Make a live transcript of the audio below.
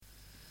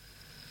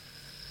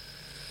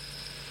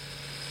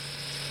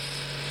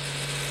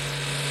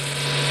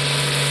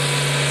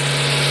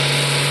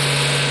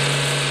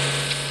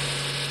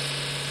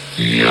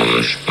Hier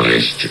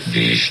spricht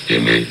die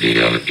Stimme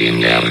der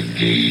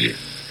Energie.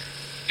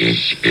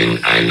 Ich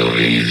bin ein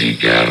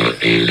riesiger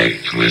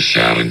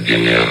elektrischer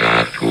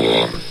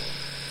Generator.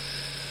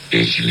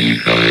 Ich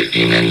liefere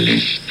Ihnen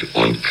Licht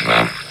und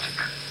Kraft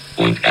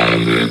und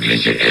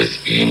ermögliche es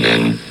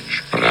Ihnen,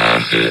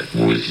 Sprache,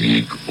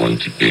 Musik und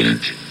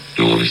Bild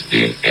durch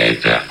den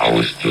Äther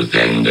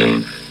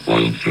auszusenden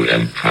und zu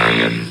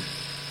empfangen.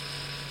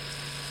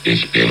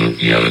 Ich bin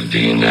Ihr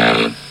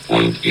Diener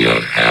und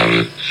Ihr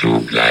Herr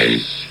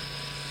zugleich.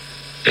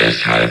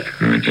 Deshalb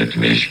hütet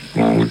mich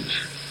gut,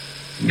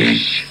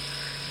 mich,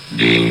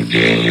 den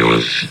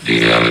Genius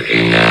der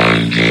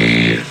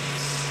Energie.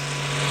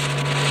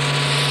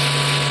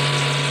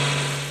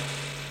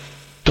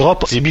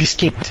 Trop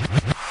Zibilskit.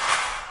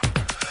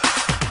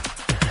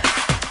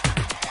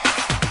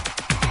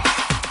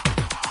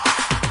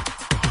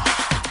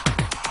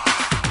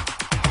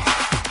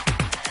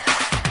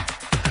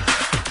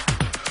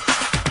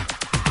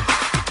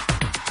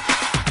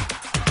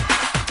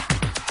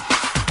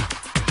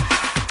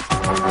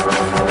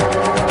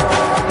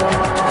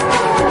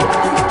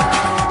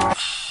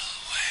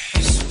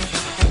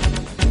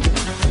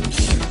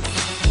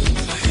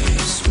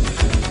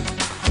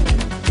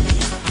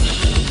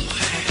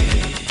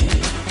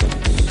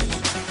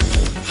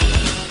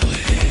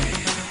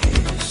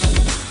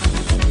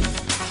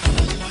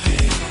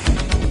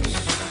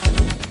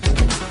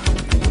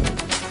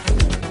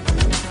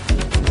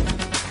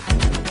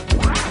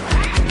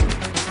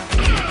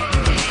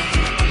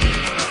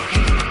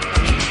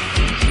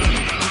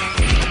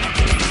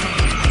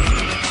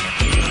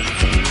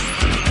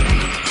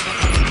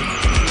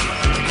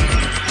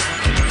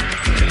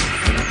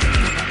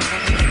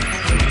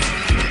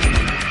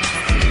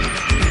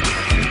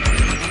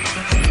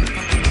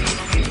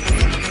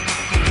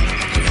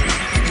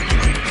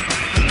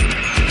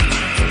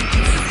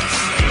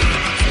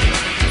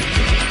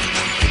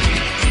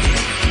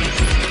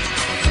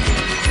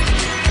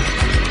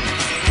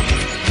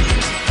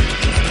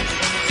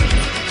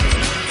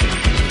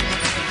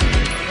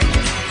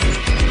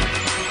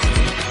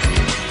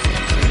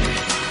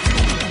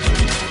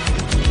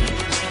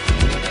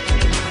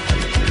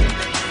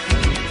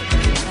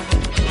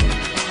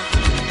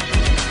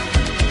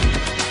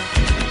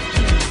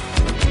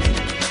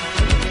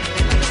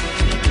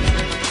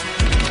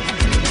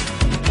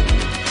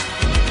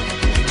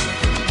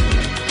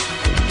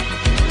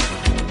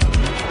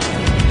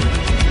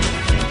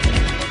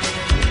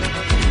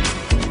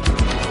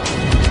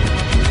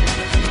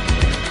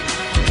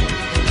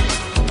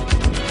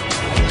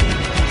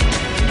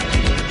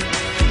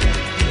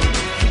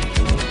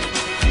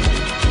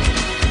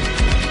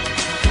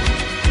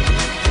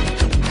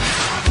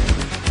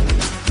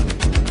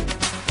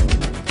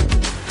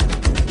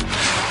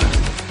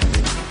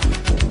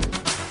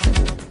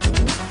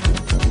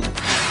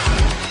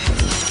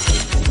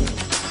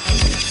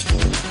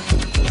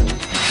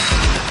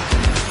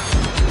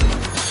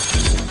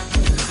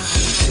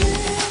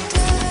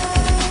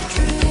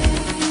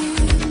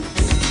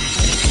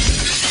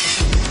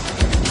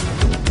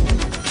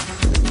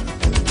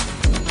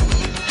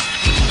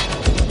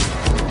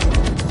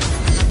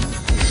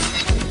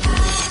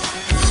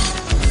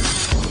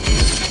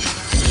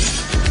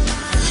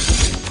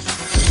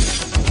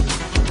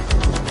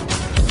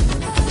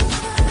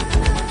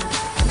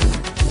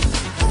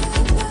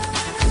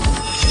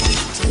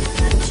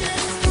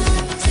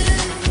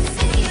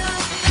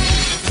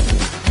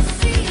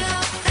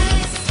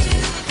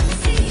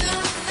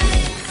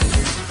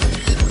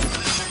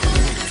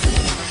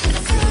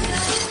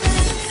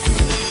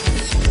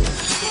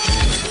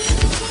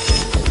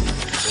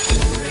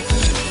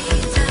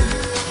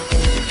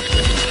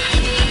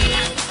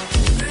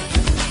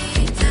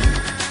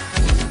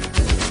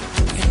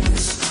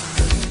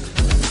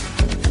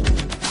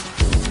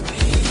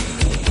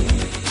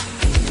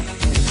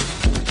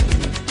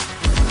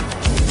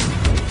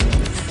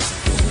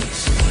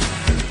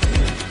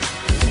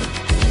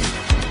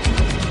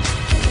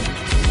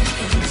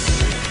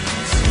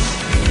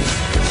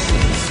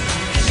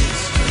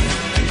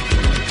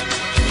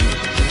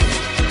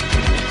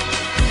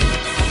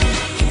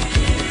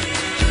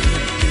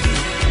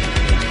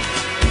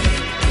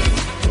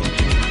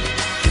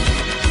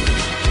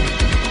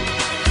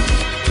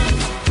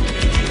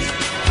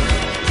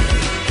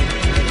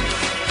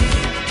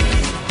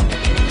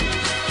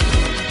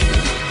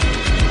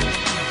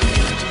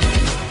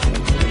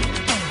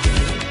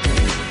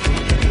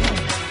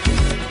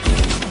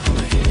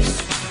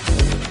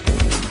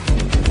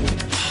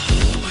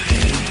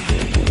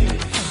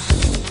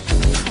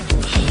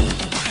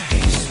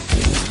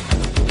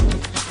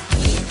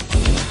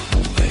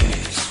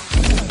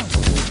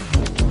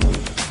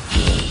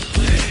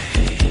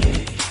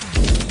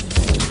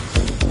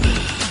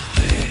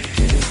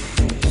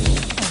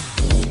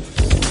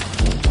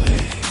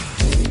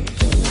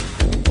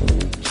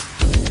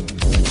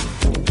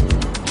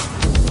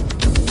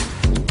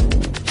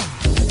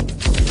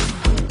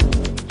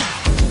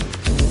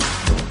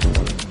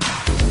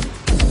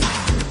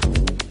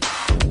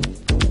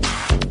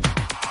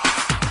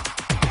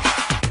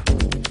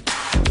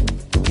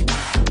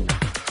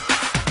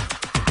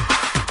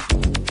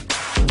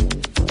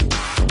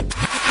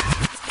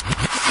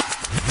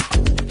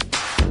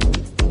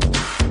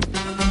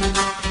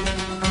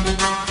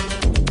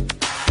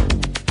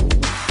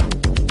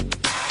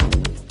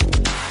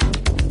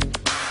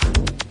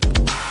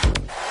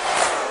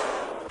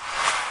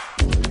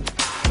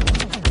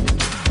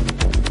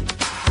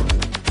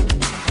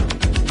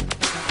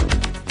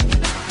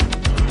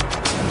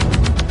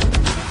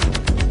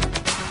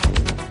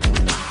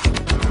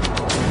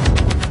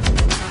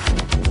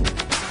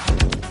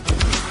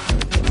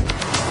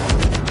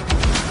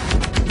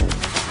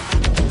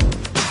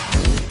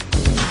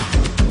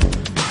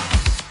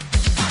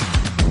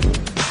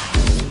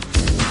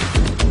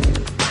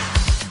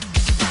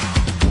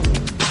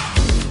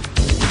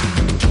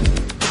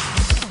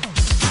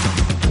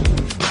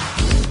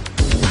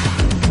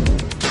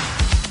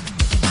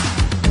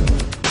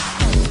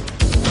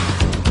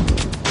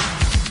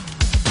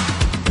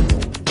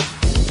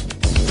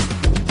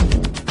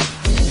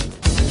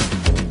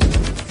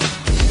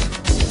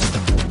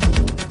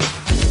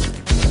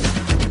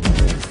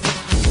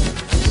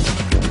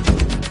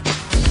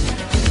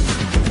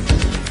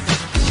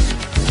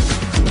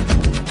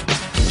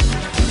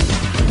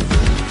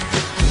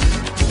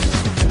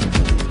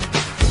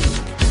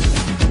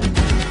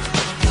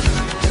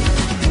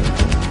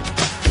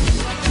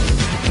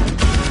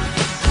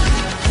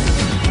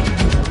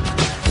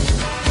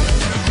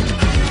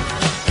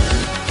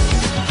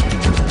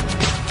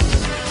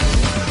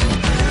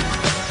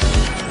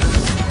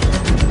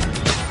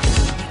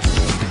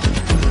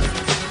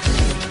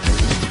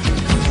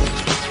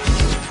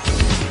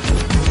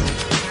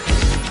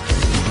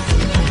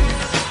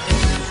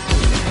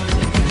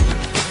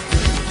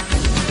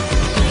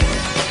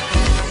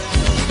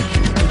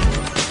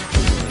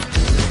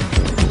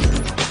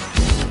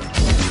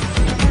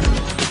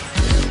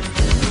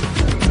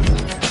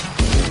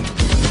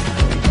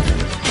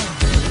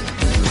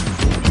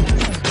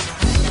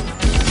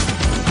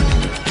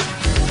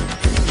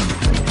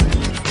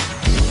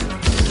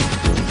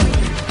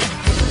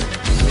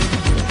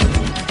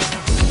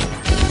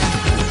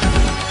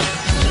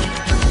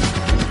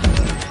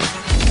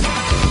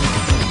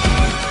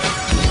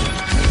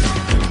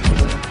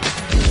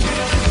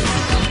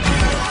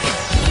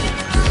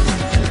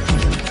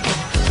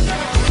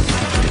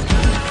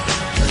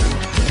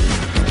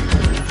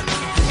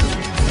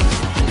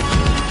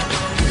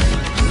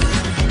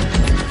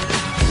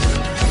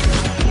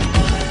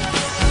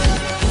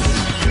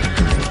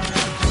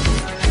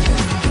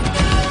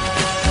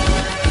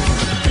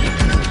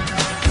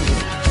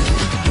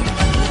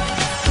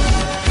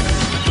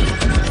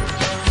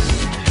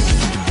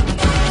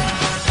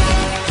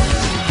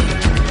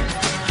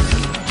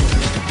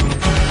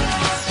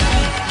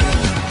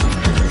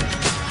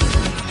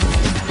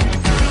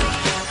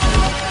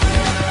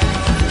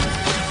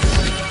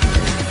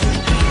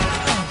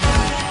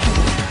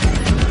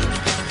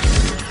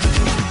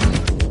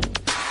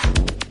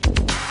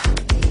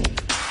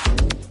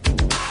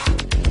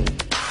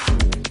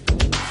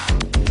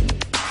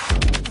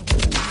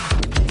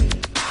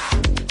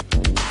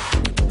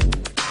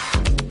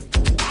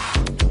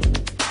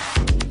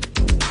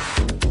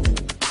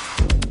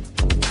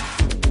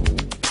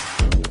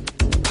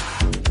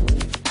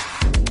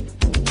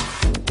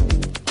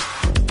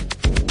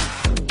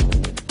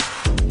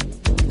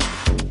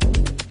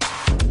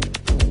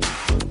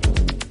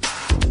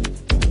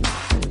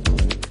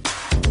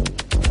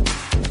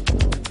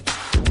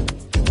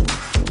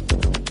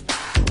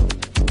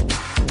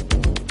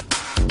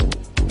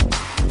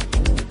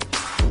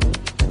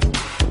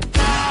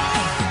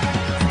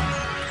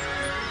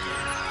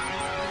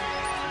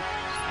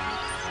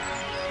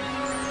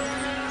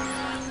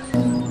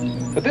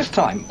 At this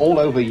time, all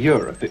over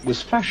Europe, it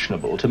was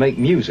fashionable to make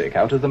music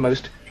out of the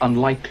most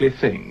unlikely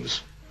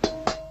things.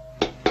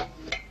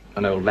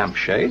 An old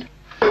lampshade,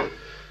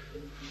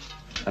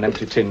 an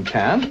empty tin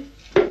can.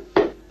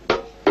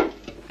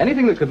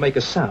 Anything that could make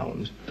a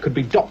sound could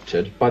be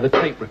doctored by the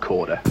tape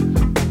recorder.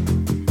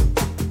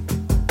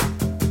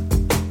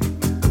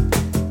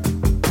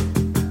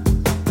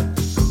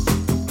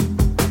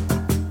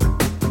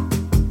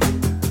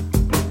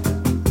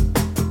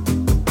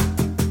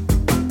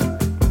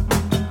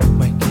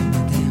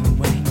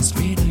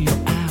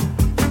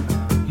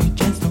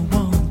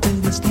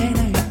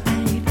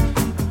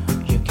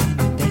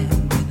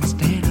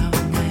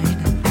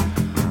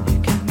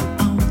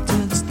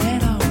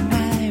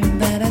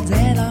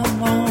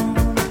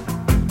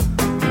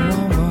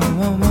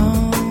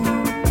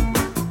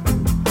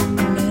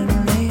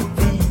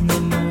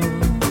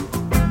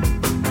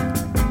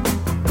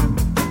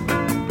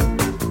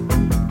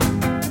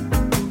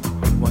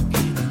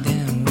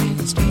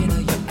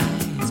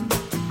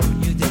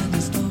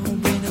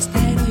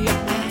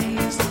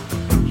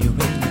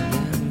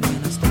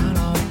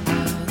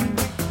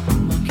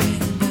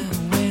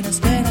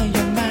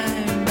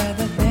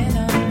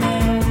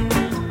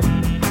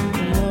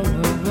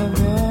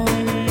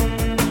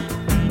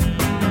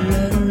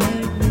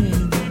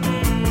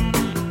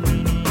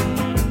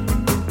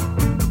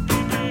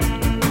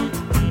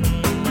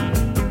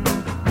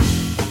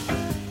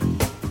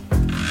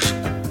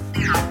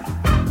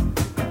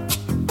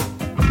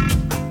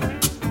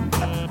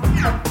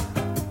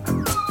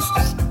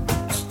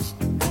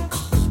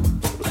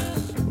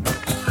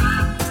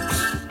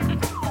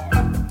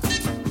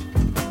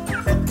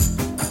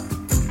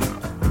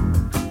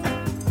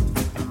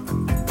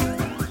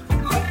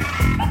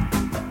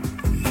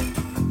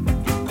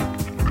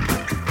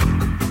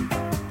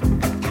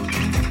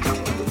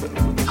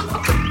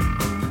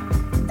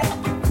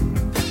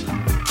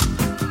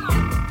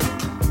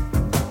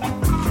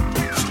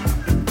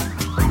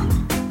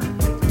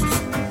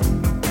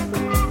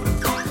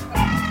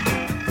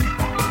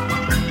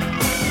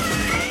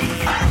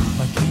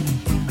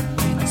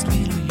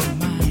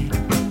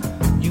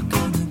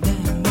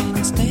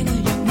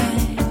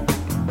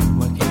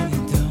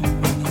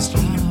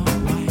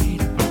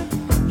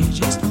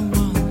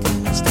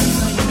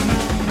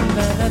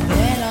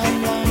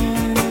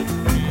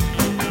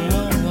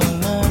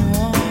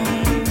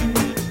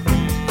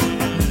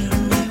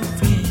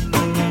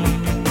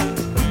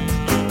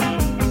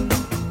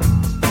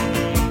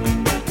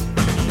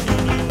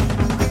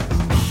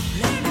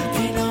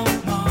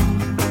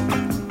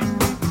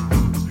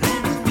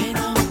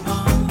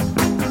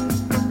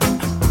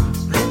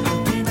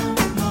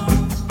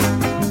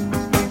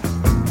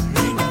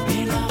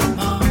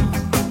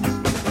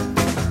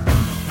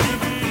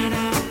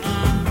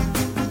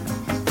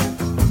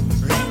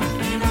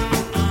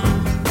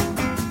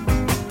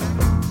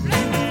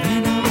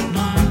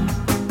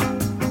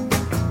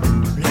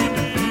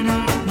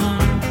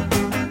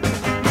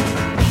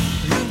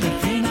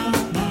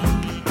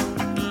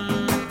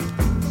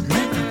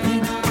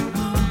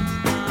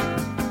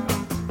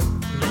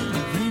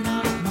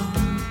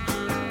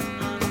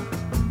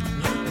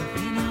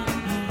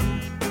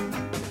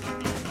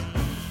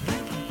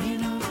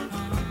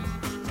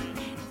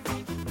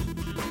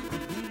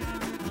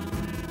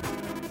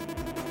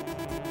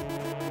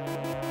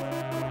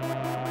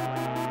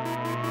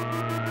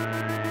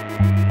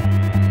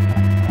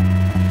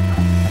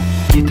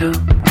 You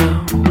don't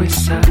know which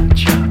side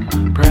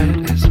your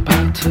bread is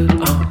buttered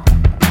on.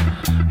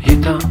 You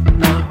don't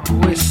know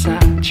which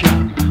side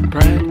your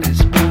bread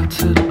is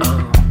buttered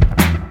on.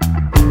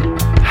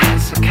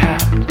 Has a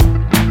cat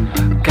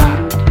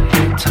got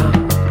your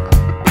tongue?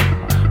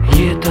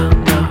 You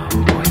don't know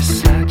which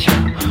side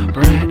your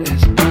bread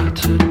is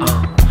buttered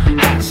on.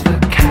 Has the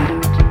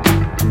cat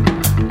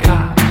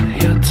got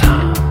your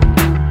tongue?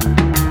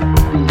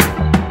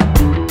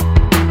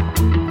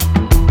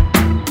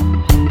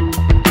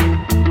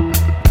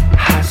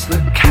 Has the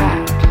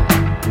cat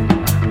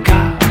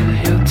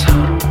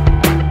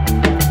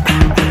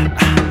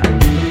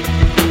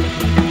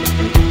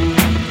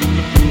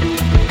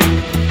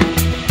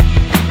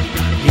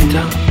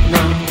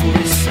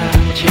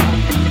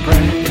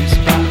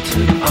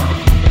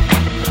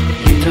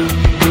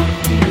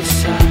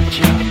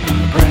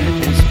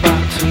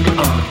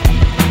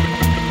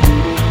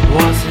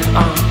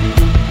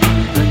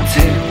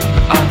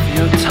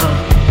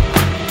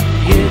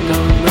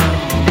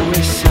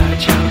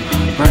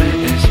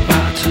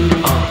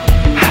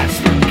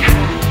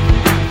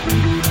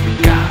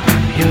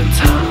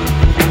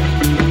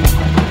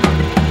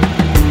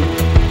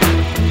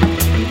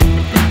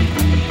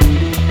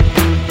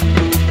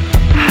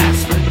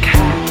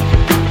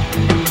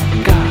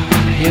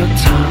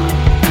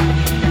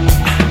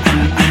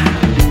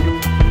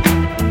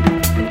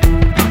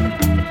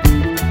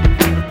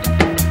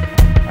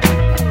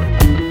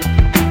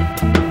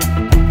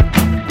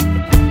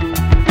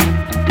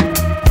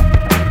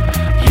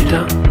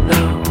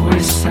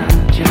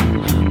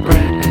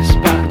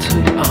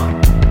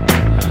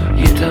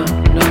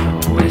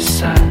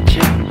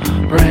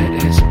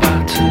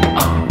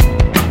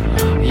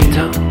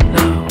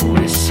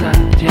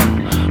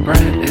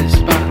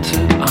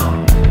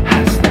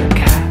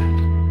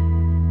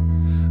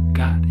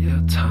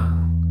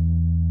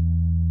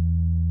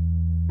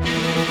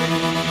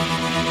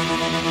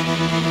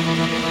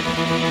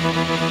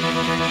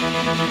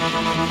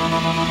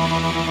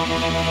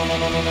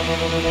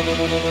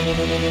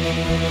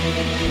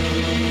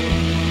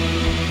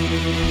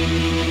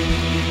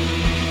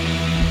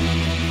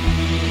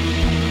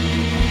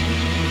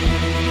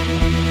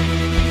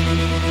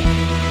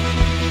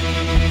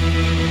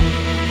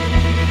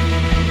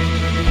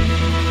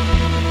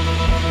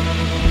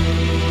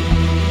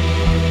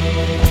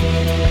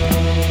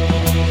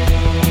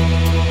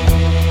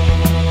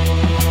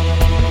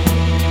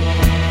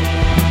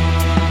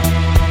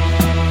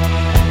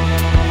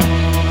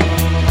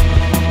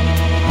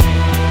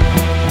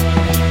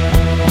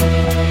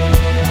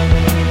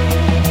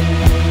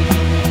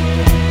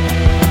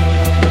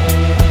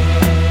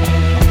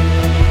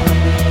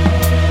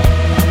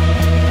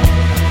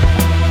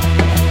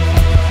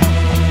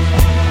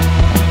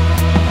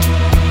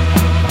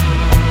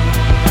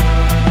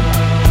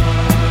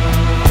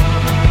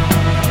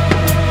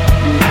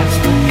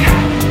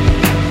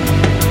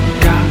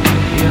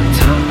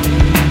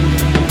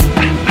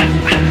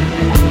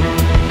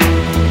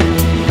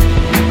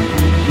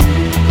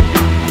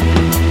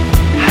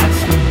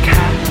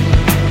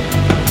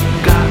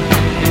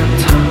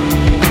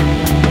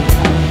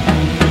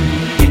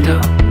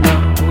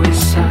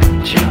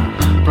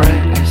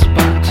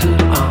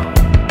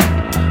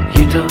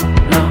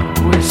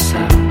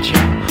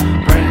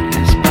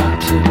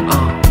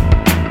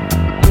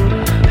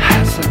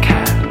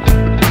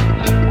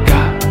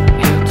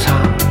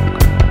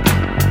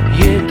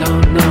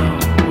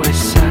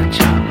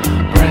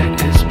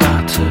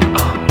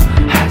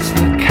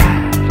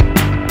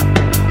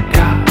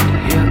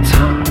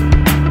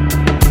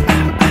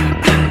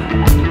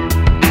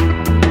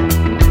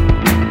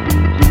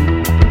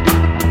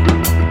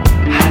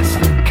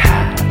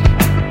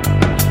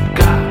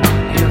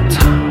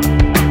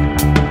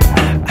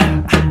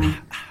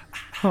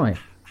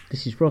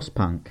is Ross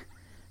Punk,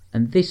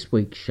 and this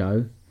week's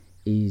show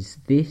is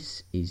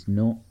This Is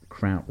Not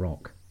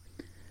Krautrock.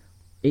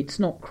 It's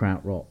not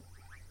krautrock,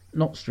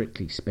 not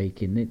strictly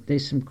speaking.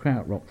 There's some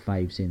krautrock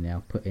faves in there.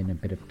 I'll put in a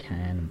bit of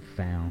Can and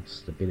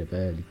Faust, a bit of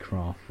early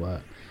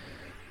Kraftwerk.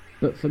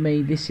 But for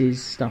me, this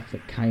is stuff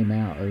that came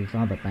out of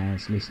other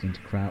bands listening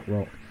to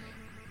krautrock.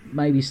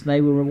 Maybe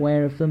they were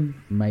aware of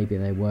them, maybe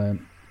they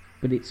weren't,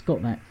 but it's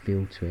got that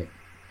feel to it.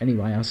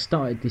 Anyway, I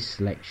started this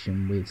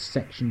selection with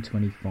Section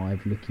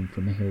 25, Looking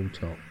from a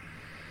Hilltop.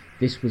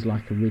 This was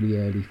like a really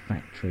early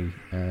Factory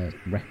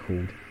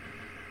record,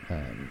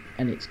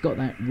 and it's got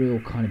that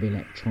real kind of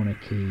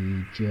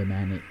electronic-y,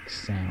 Germanic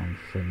sound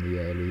from the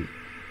early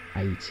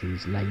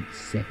 80s, late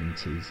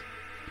 70s.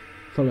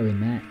 Following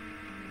that,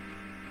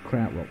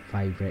 krautrock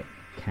favourite,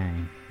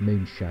 Can,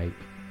 Moonshake,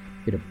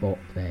 bit of bop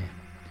there.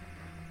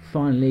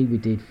 Finally, we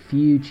did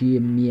Fuji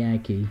and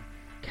Miyagi,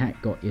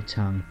 Cat Got Your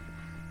Tongue,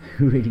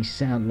 who really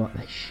sound like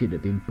they should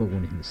have been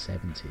born in the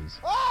 70s.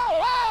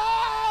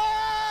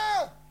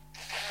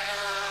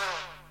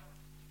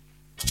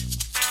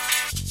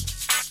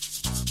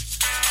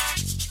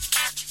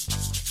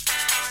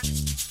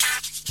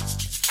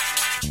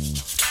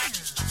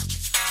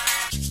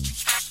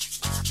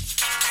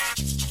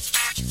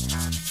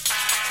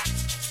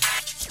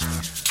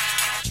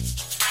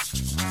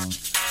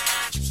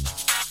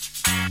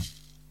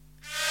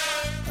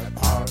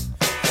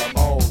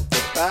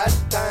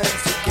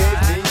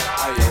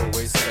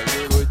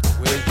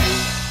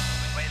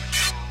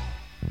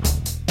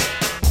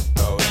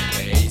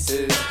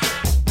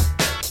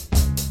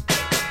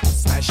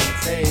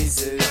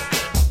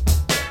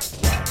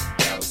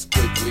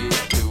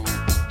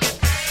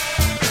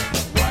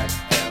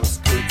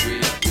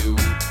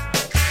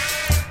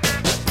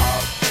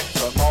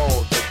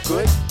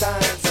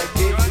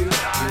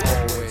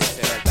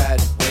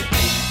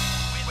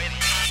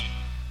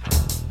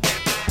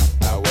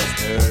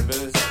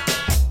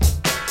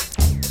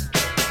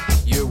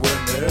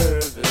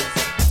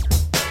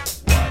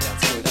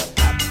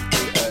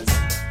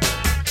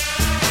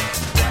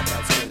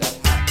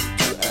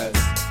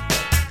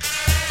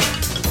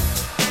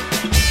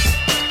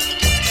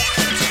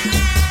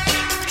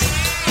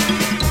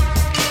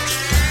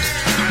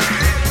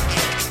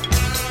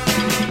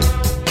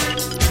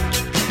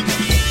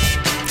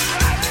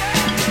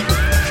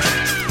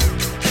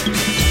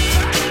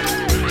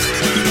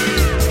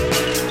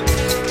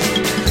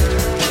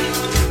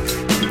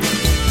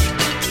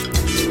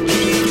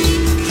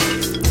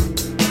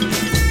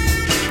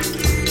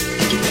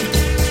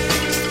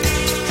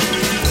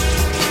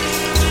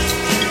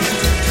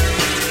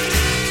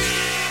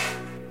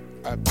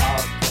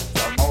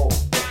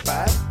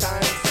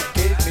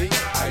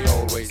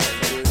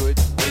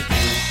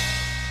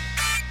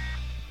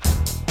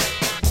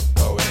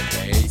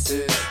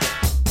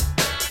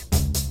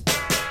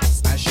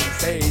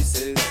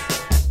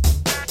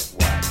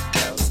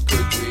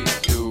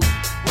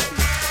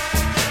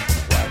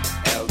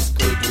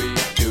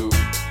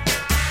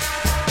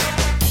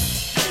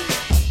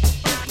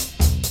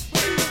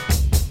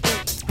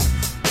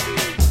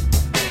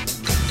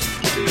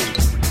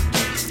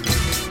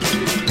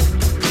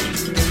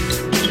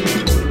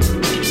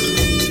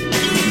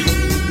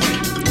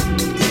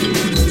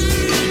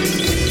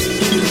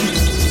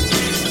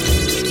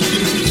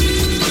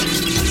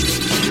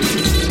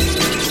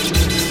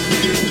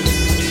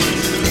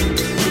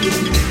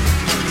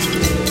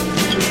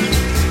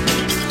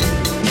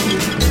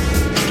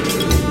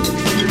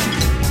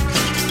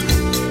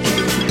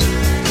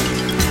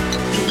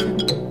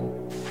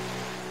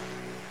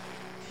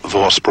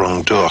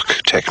 Vorsprung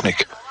durch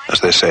Technik, as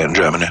they say in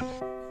Germany.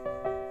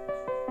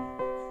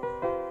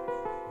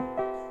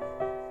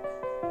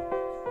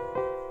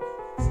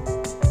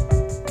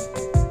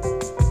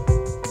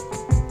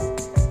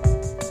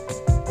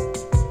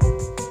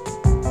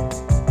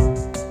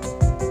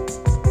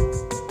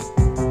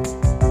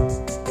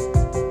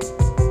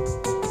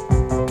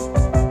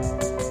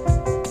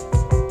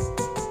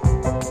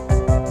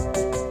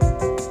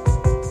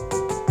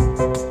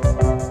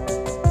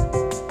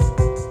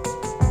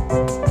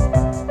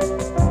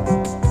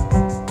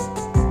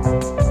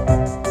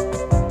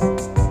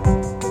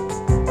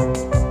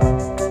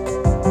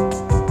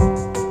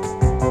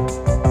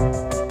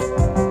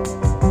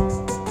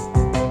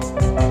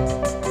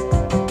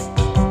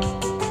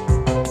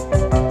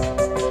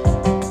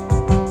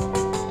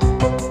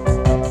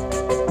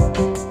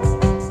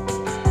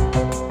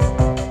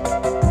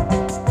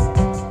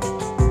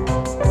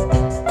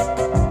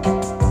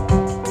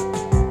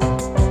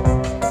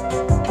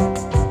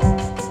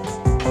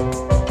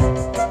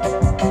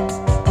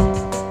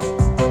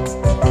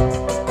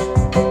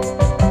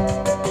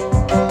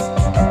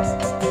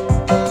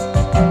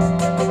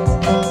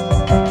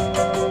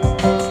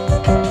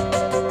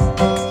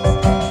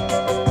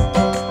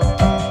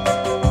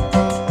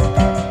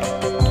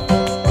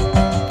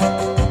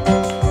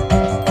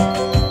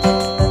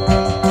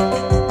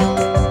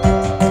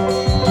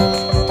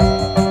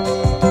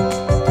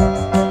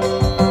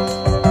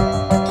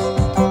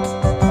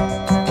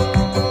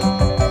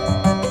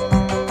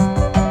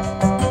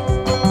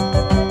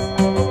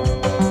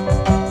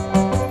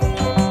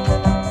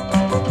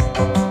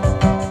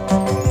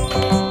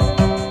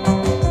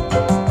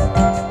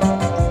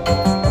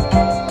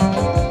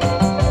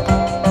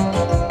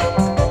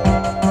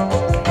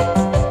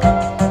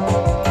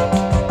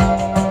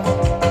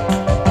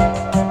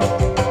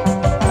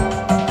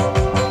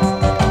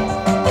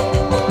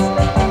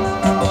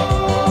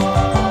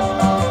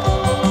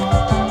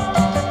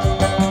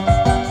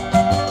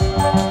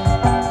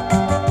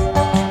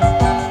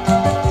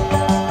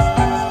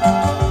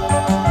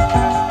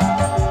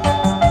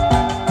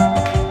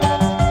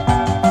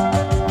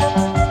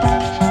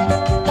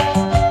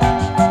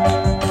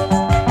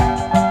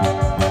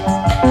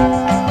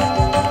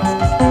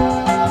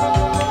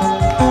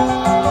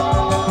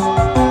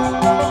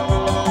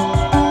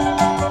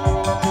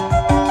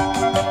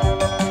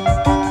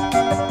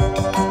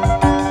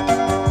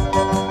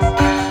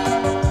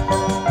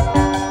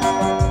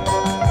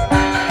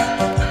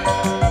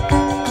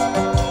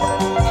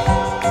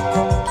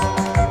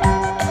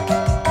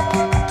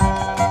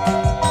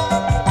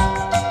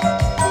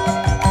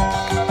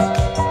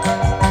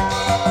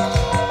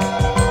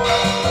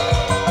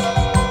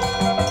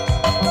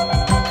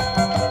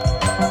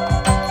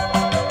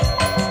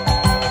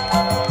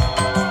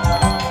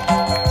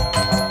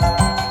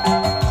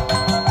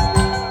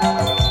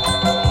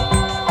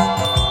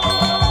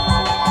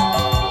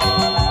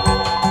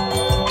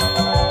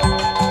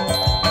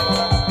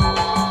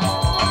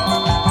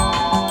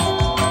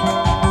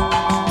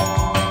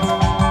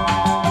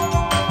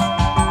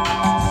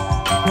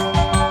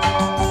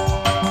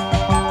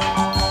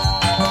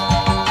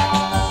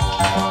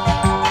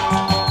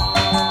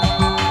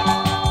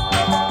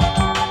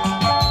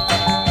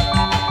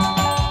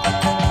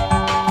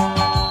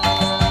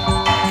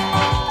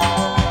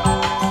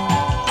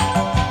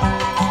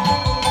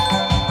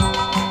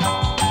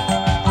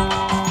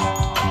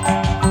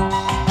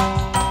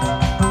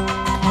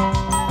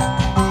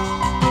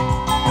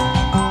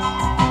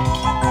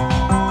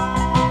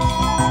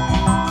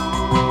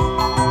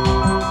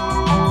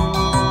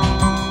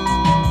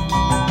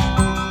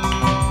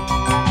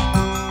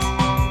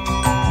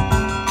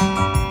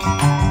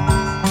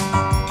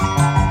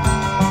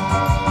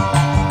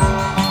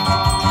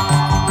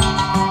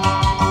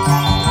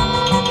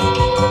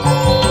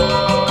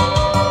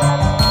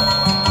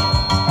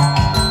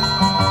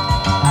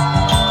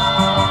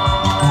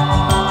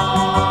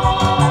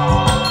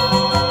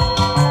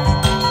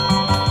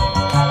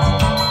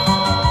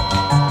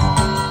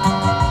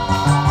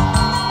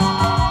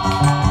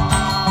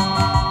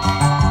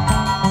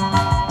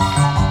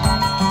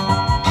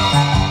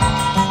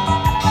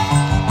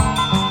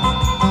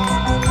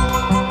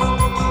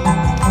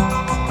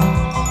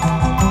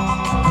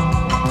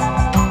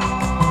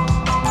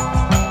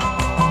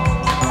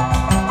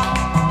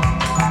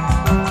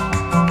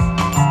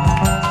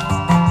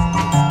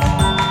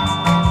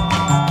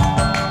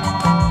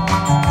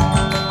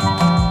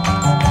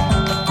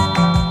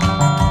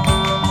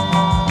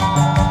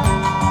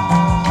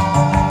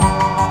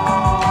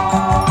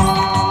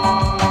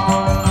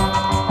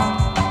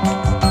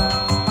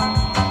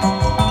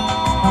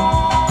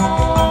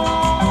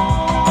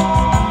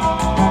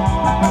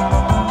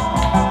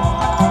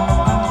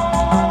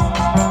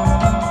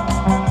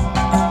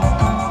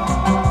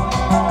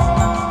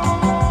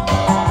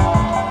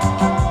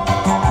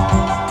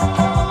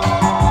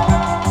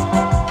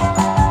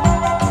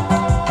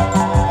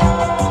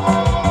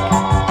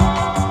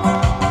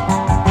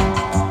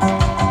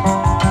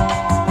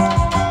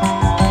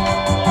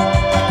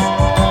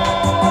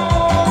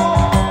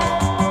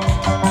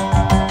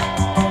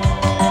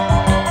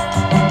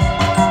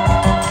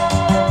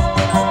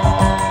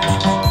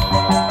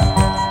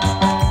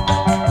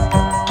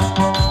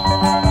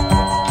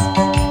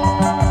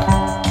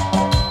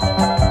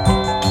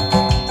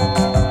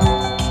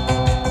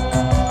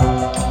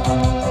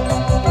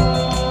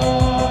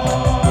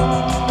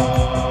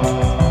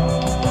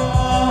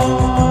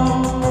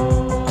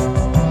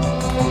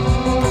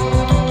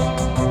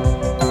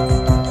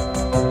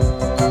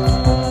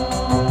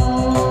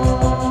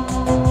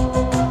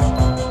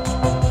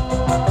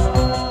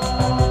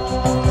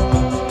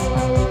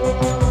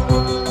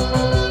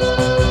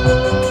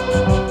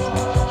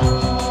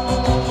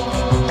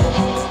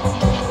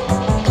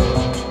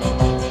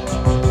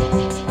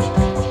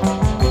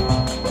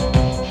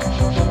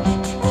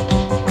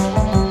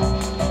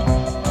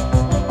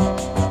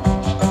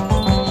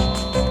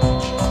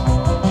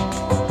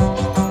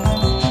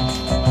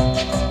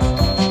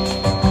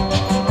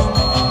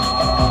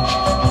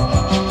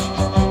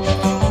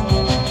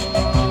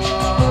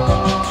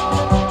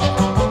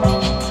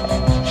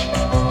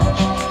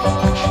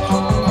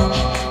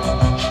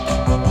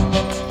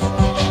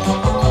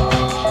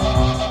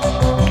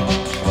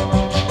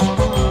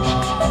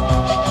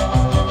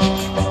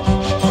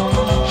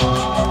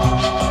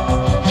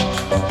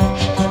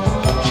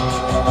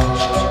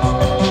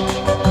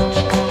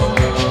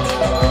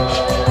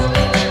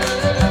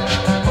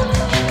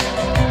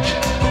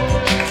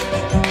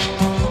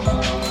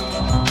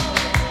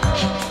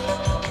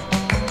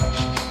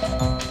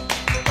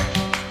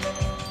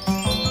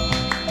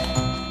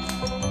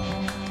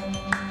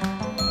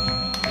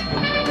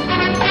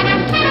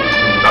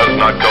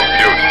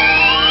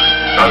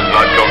 does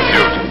not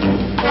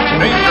compute.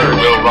 Danger,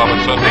 Will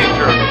Robinson,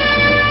 danger.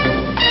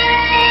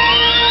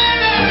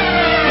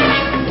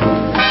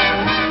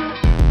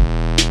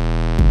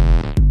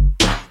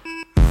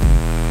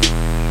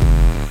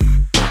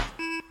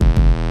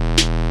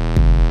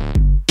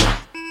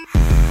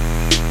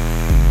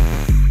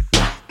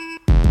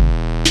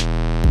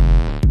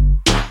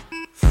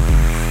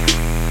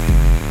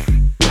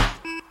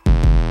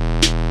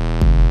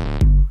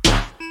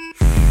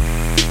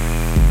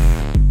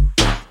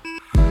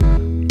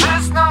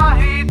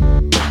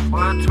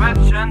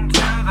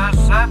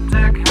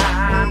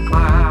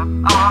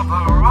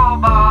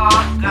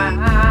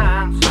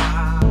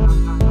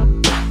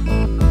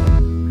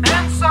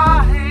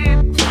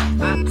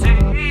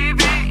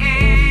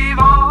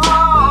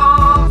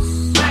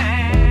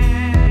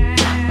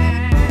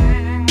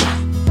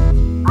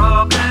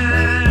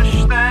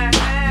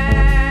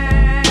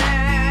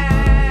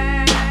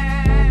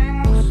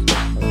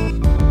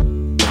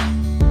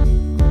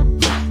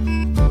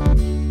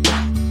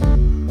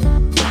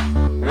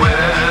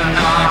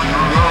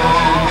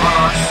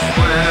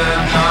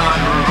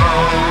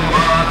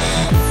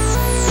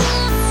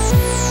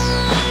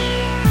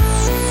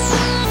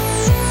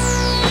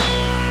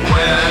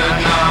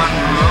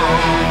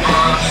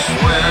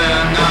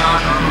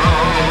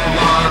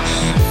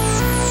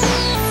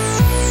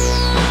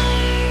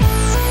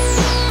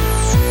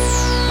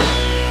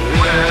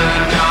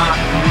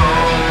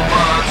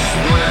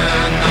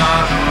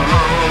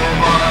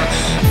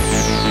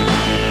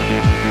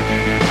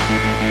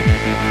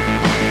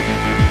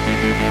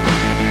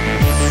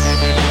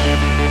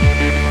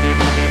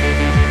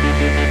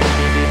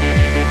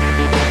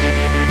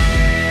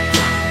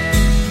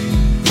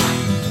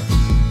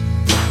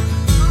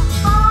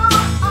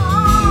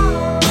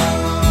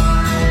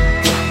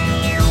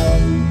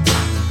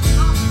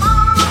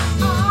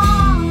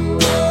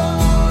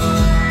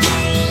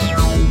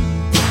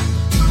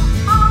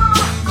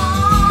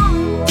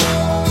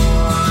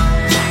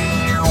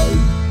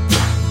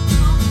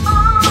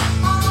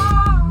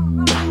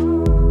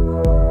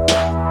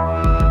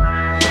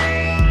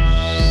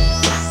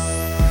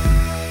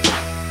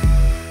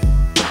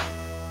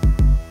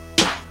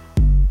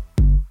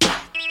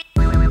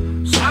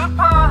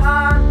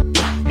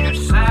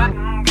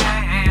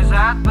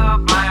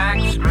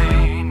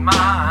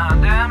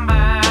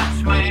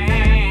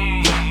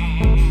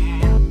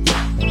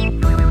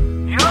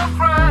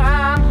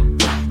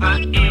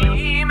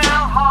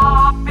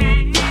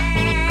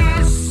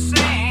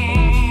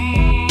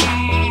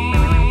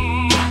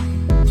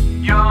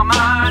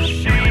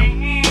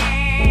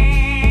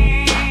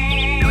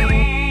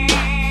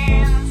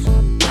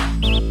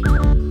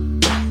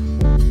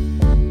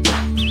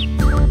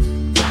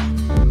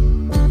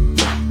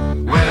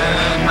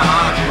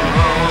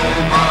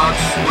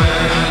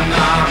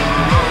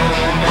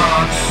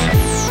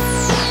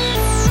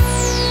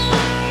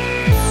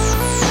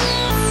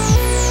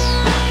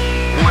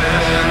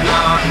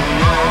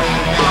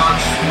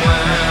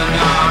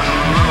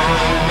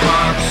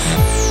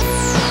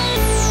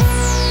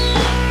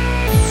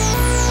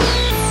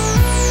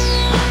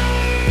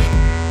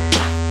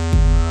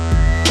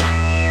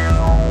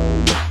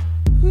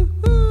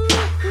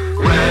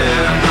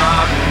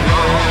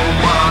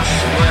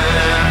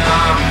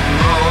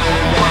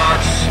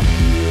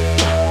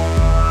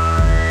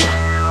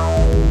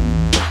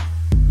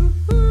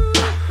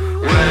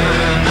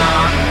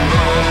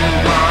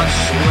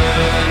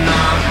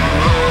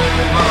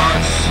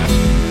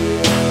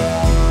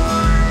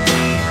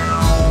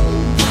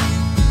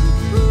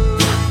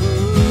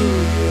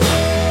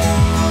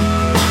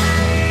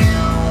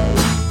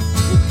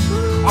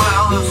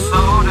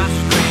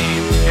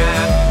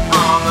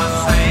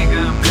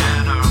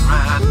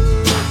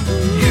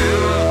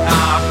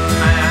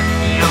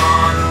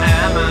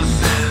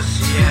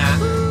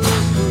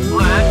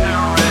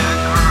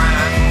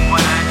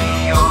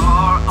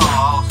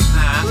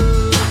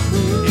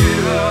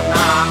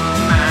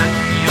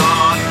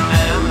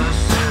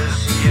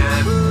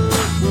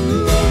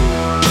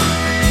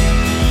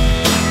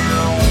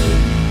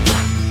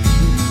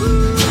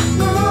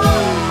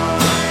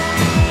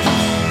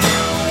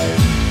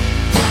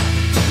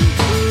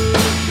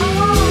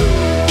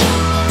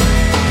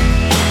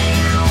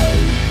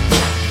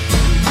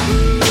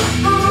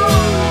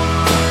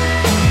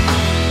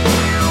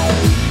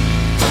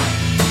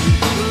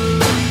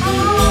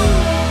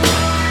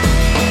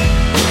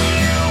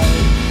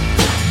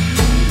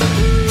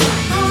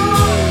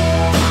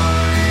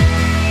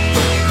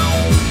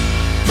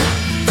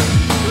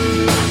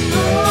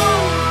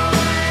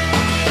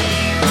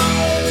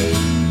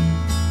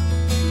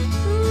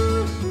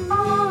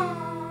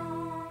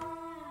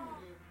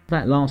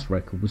 That last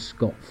record was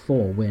Scott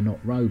 4, We're Not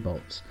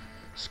Robots.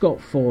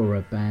 Scott 4 are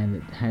a band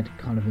that had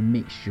kind of a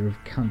mixture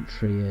of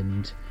country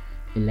and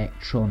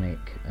electronic,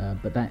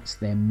 but that's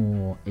their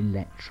more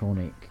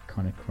electronic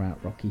kind of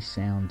krautrocky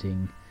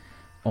sounding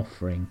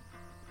offering.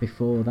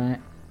 Before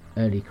that,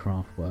 early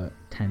Kraftwerk,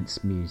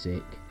 Tanz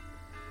Music,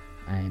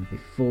 and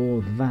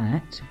before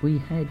that we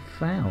had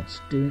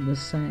Faust doing The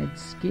Sad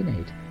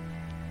Skinhead.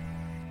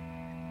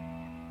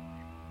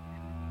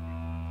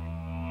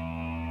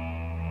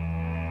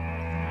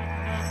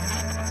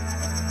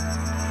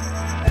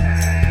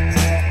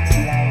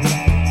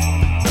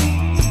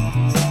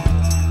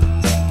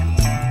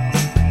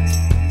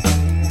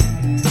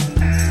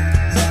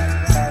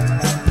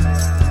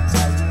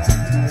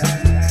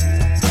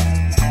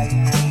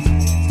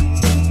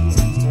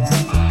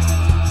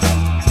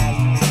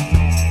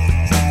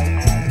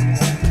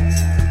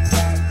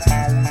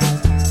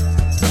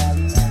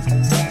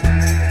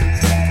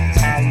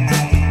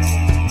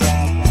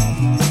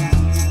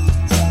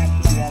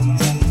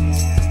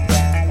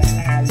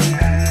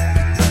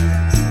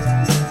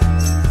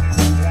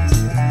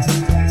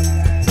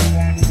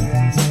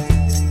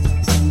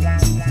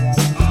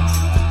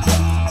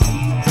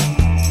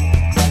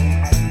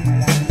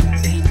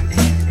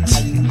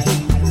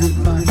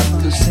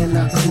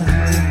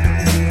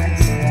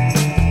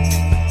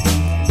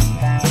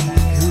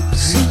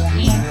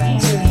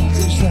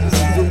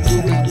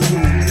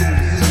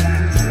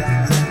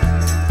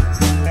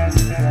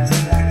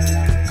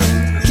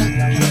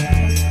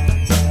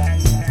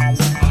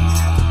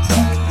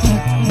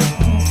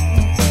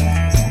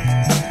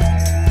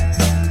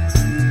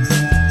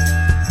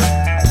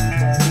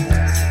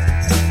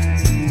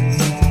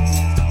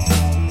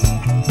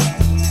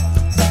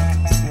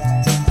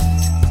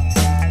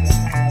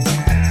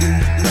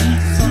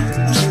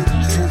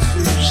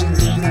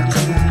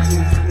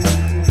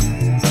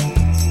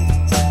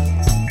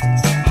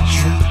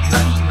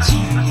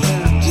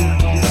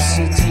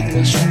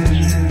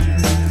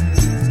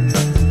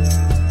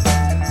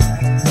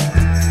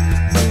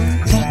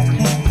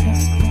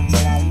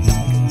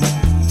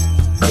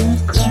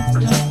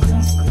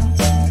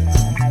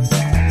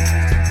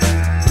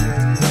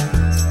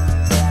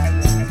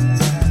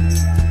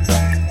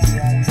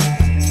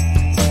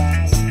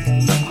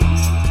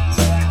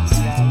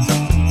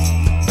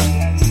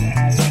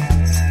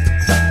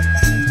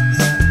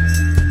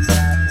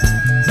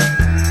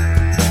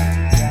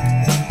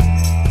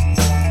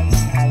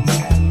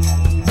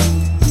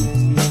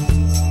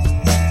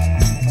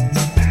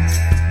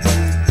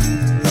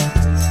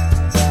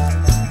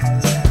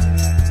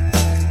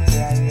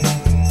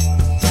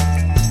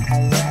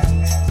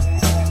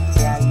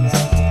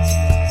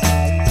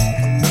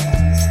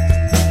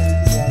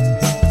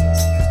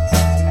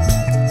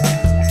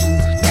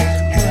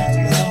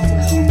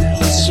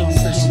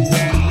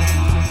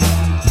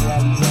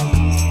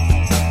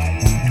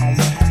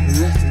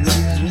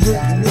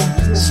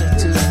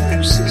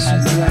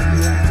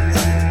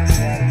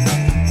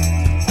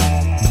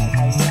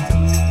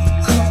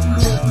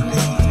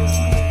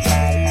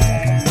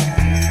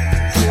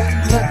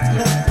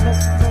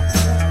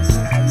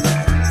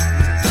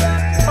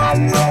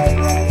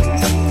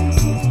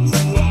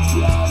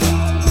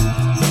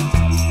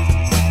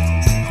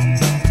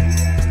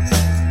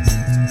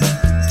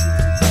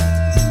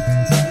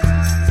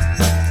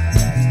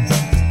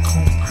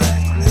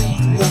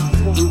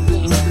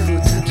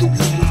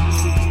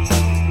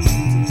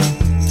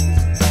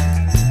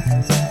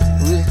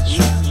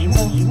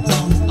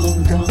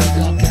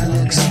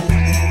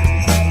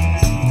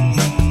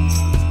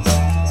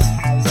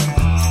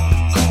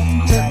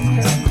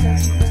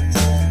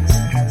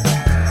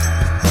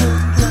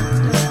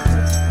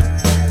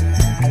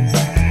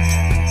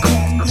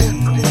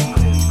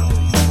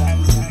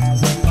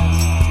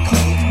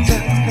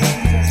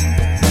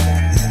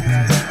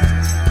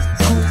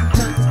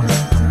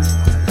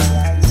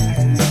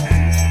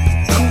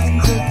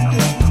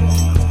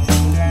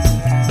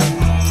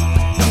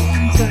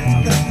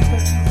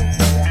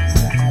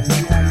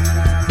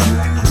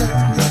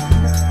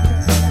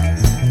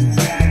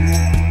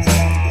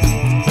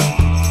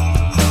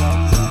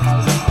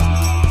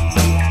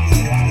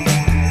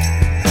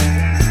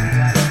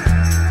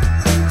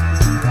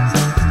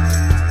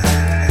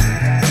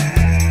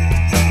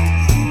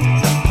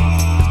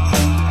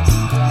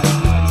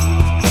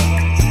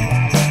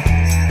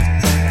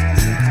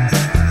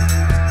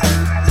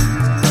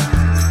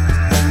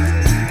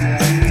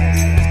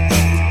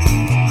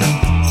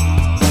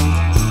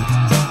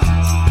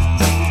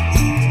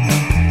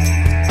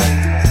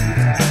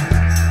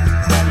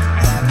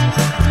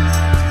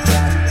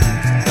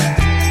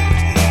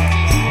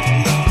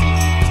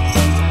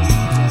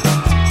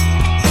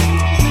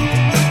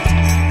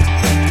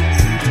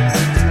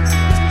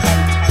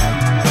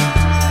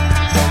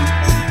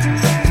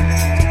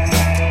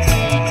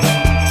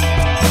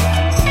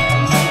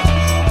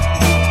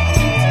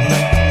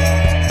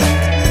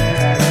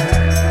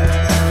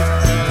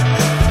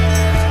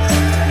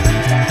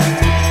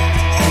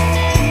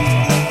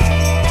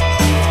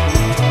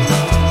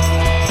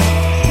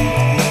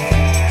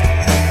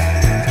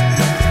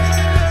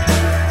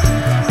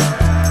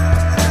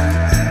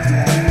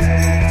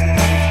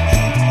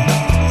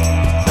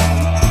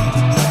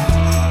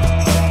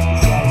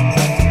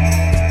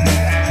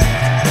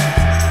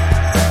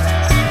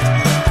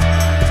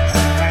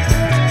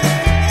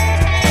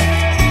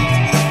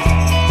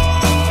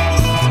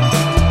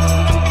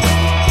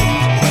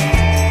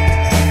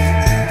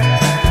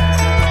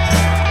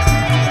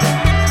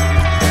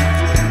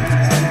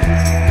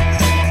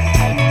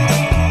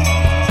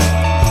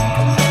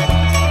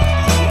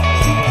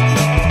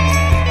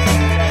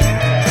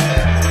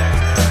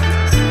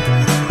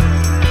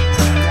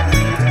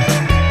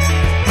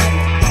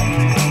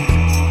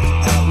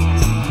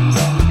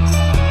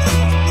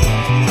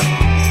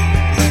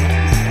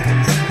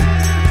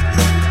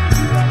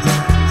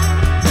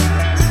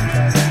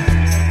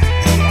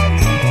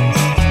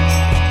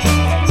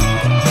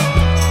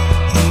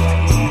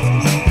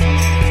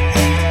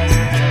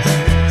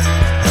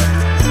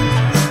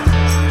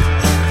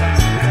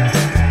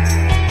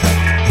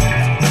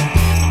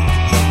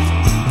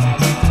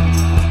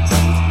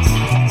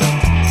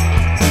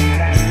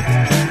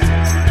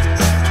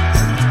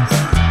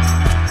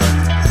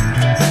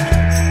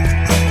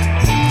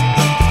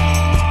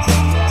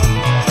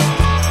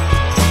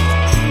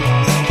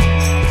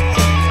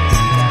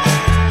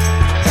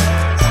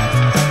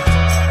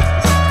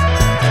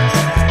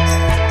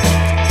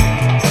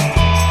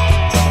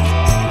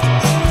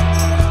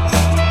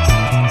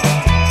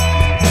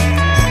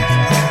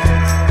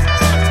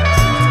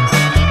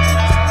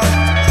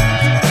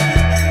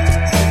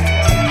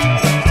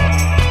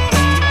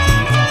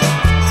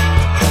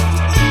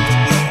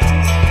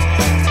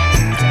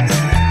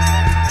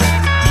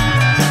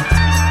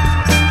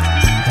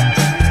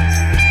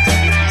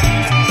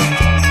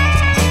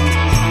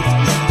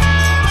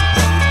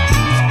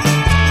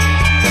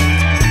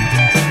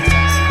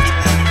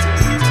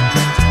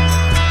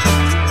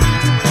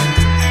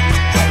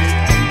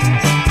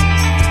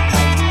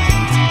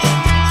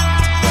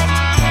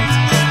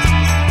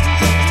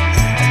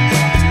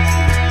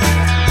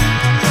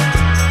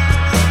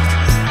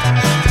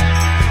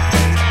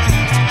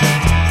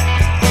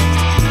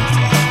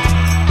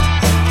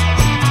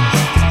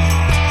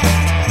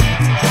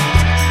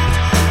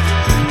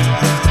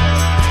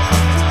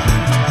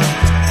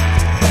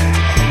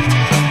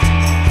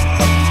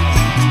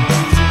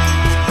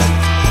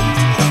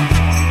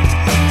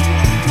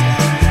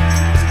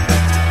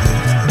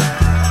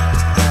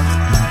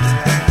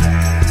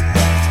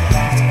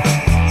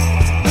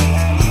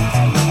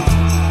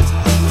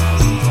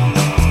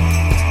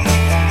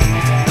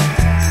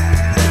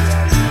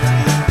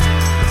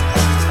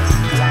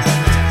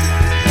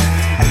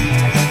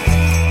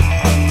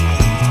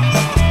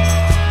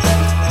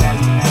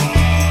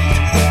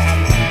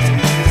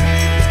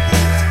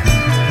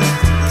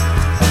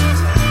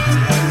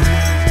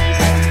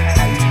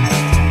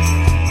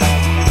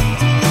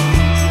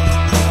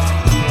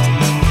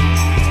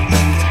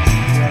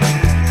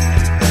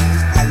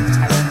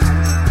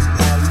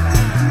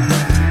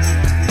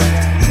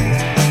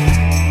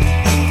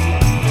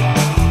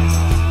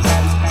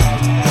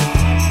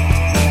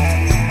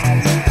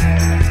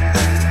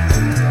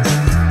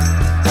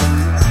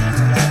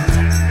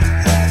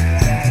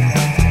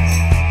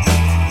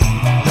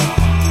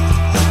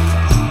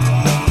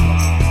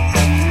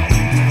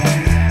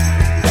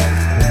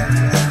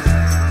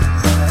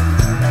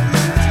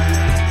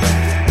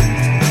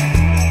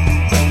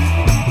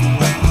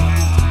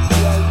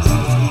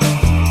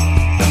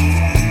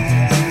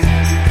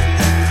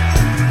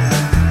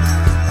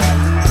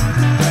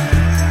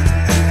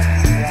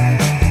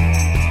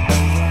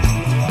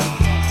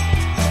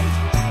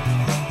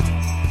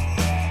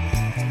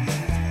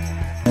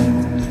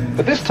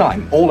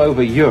 time, all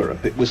over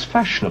Europe, it was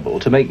fashionable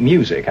to make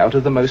music out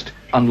of the most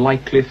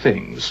unlikely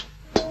things.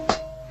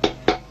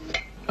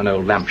 An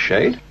old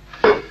lampshade,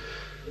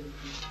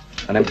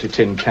 an empty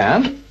tin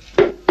can.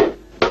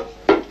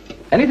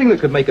 Anything that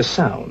could make a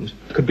sound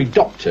could be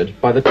doctored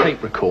by the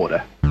tape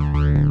recorder.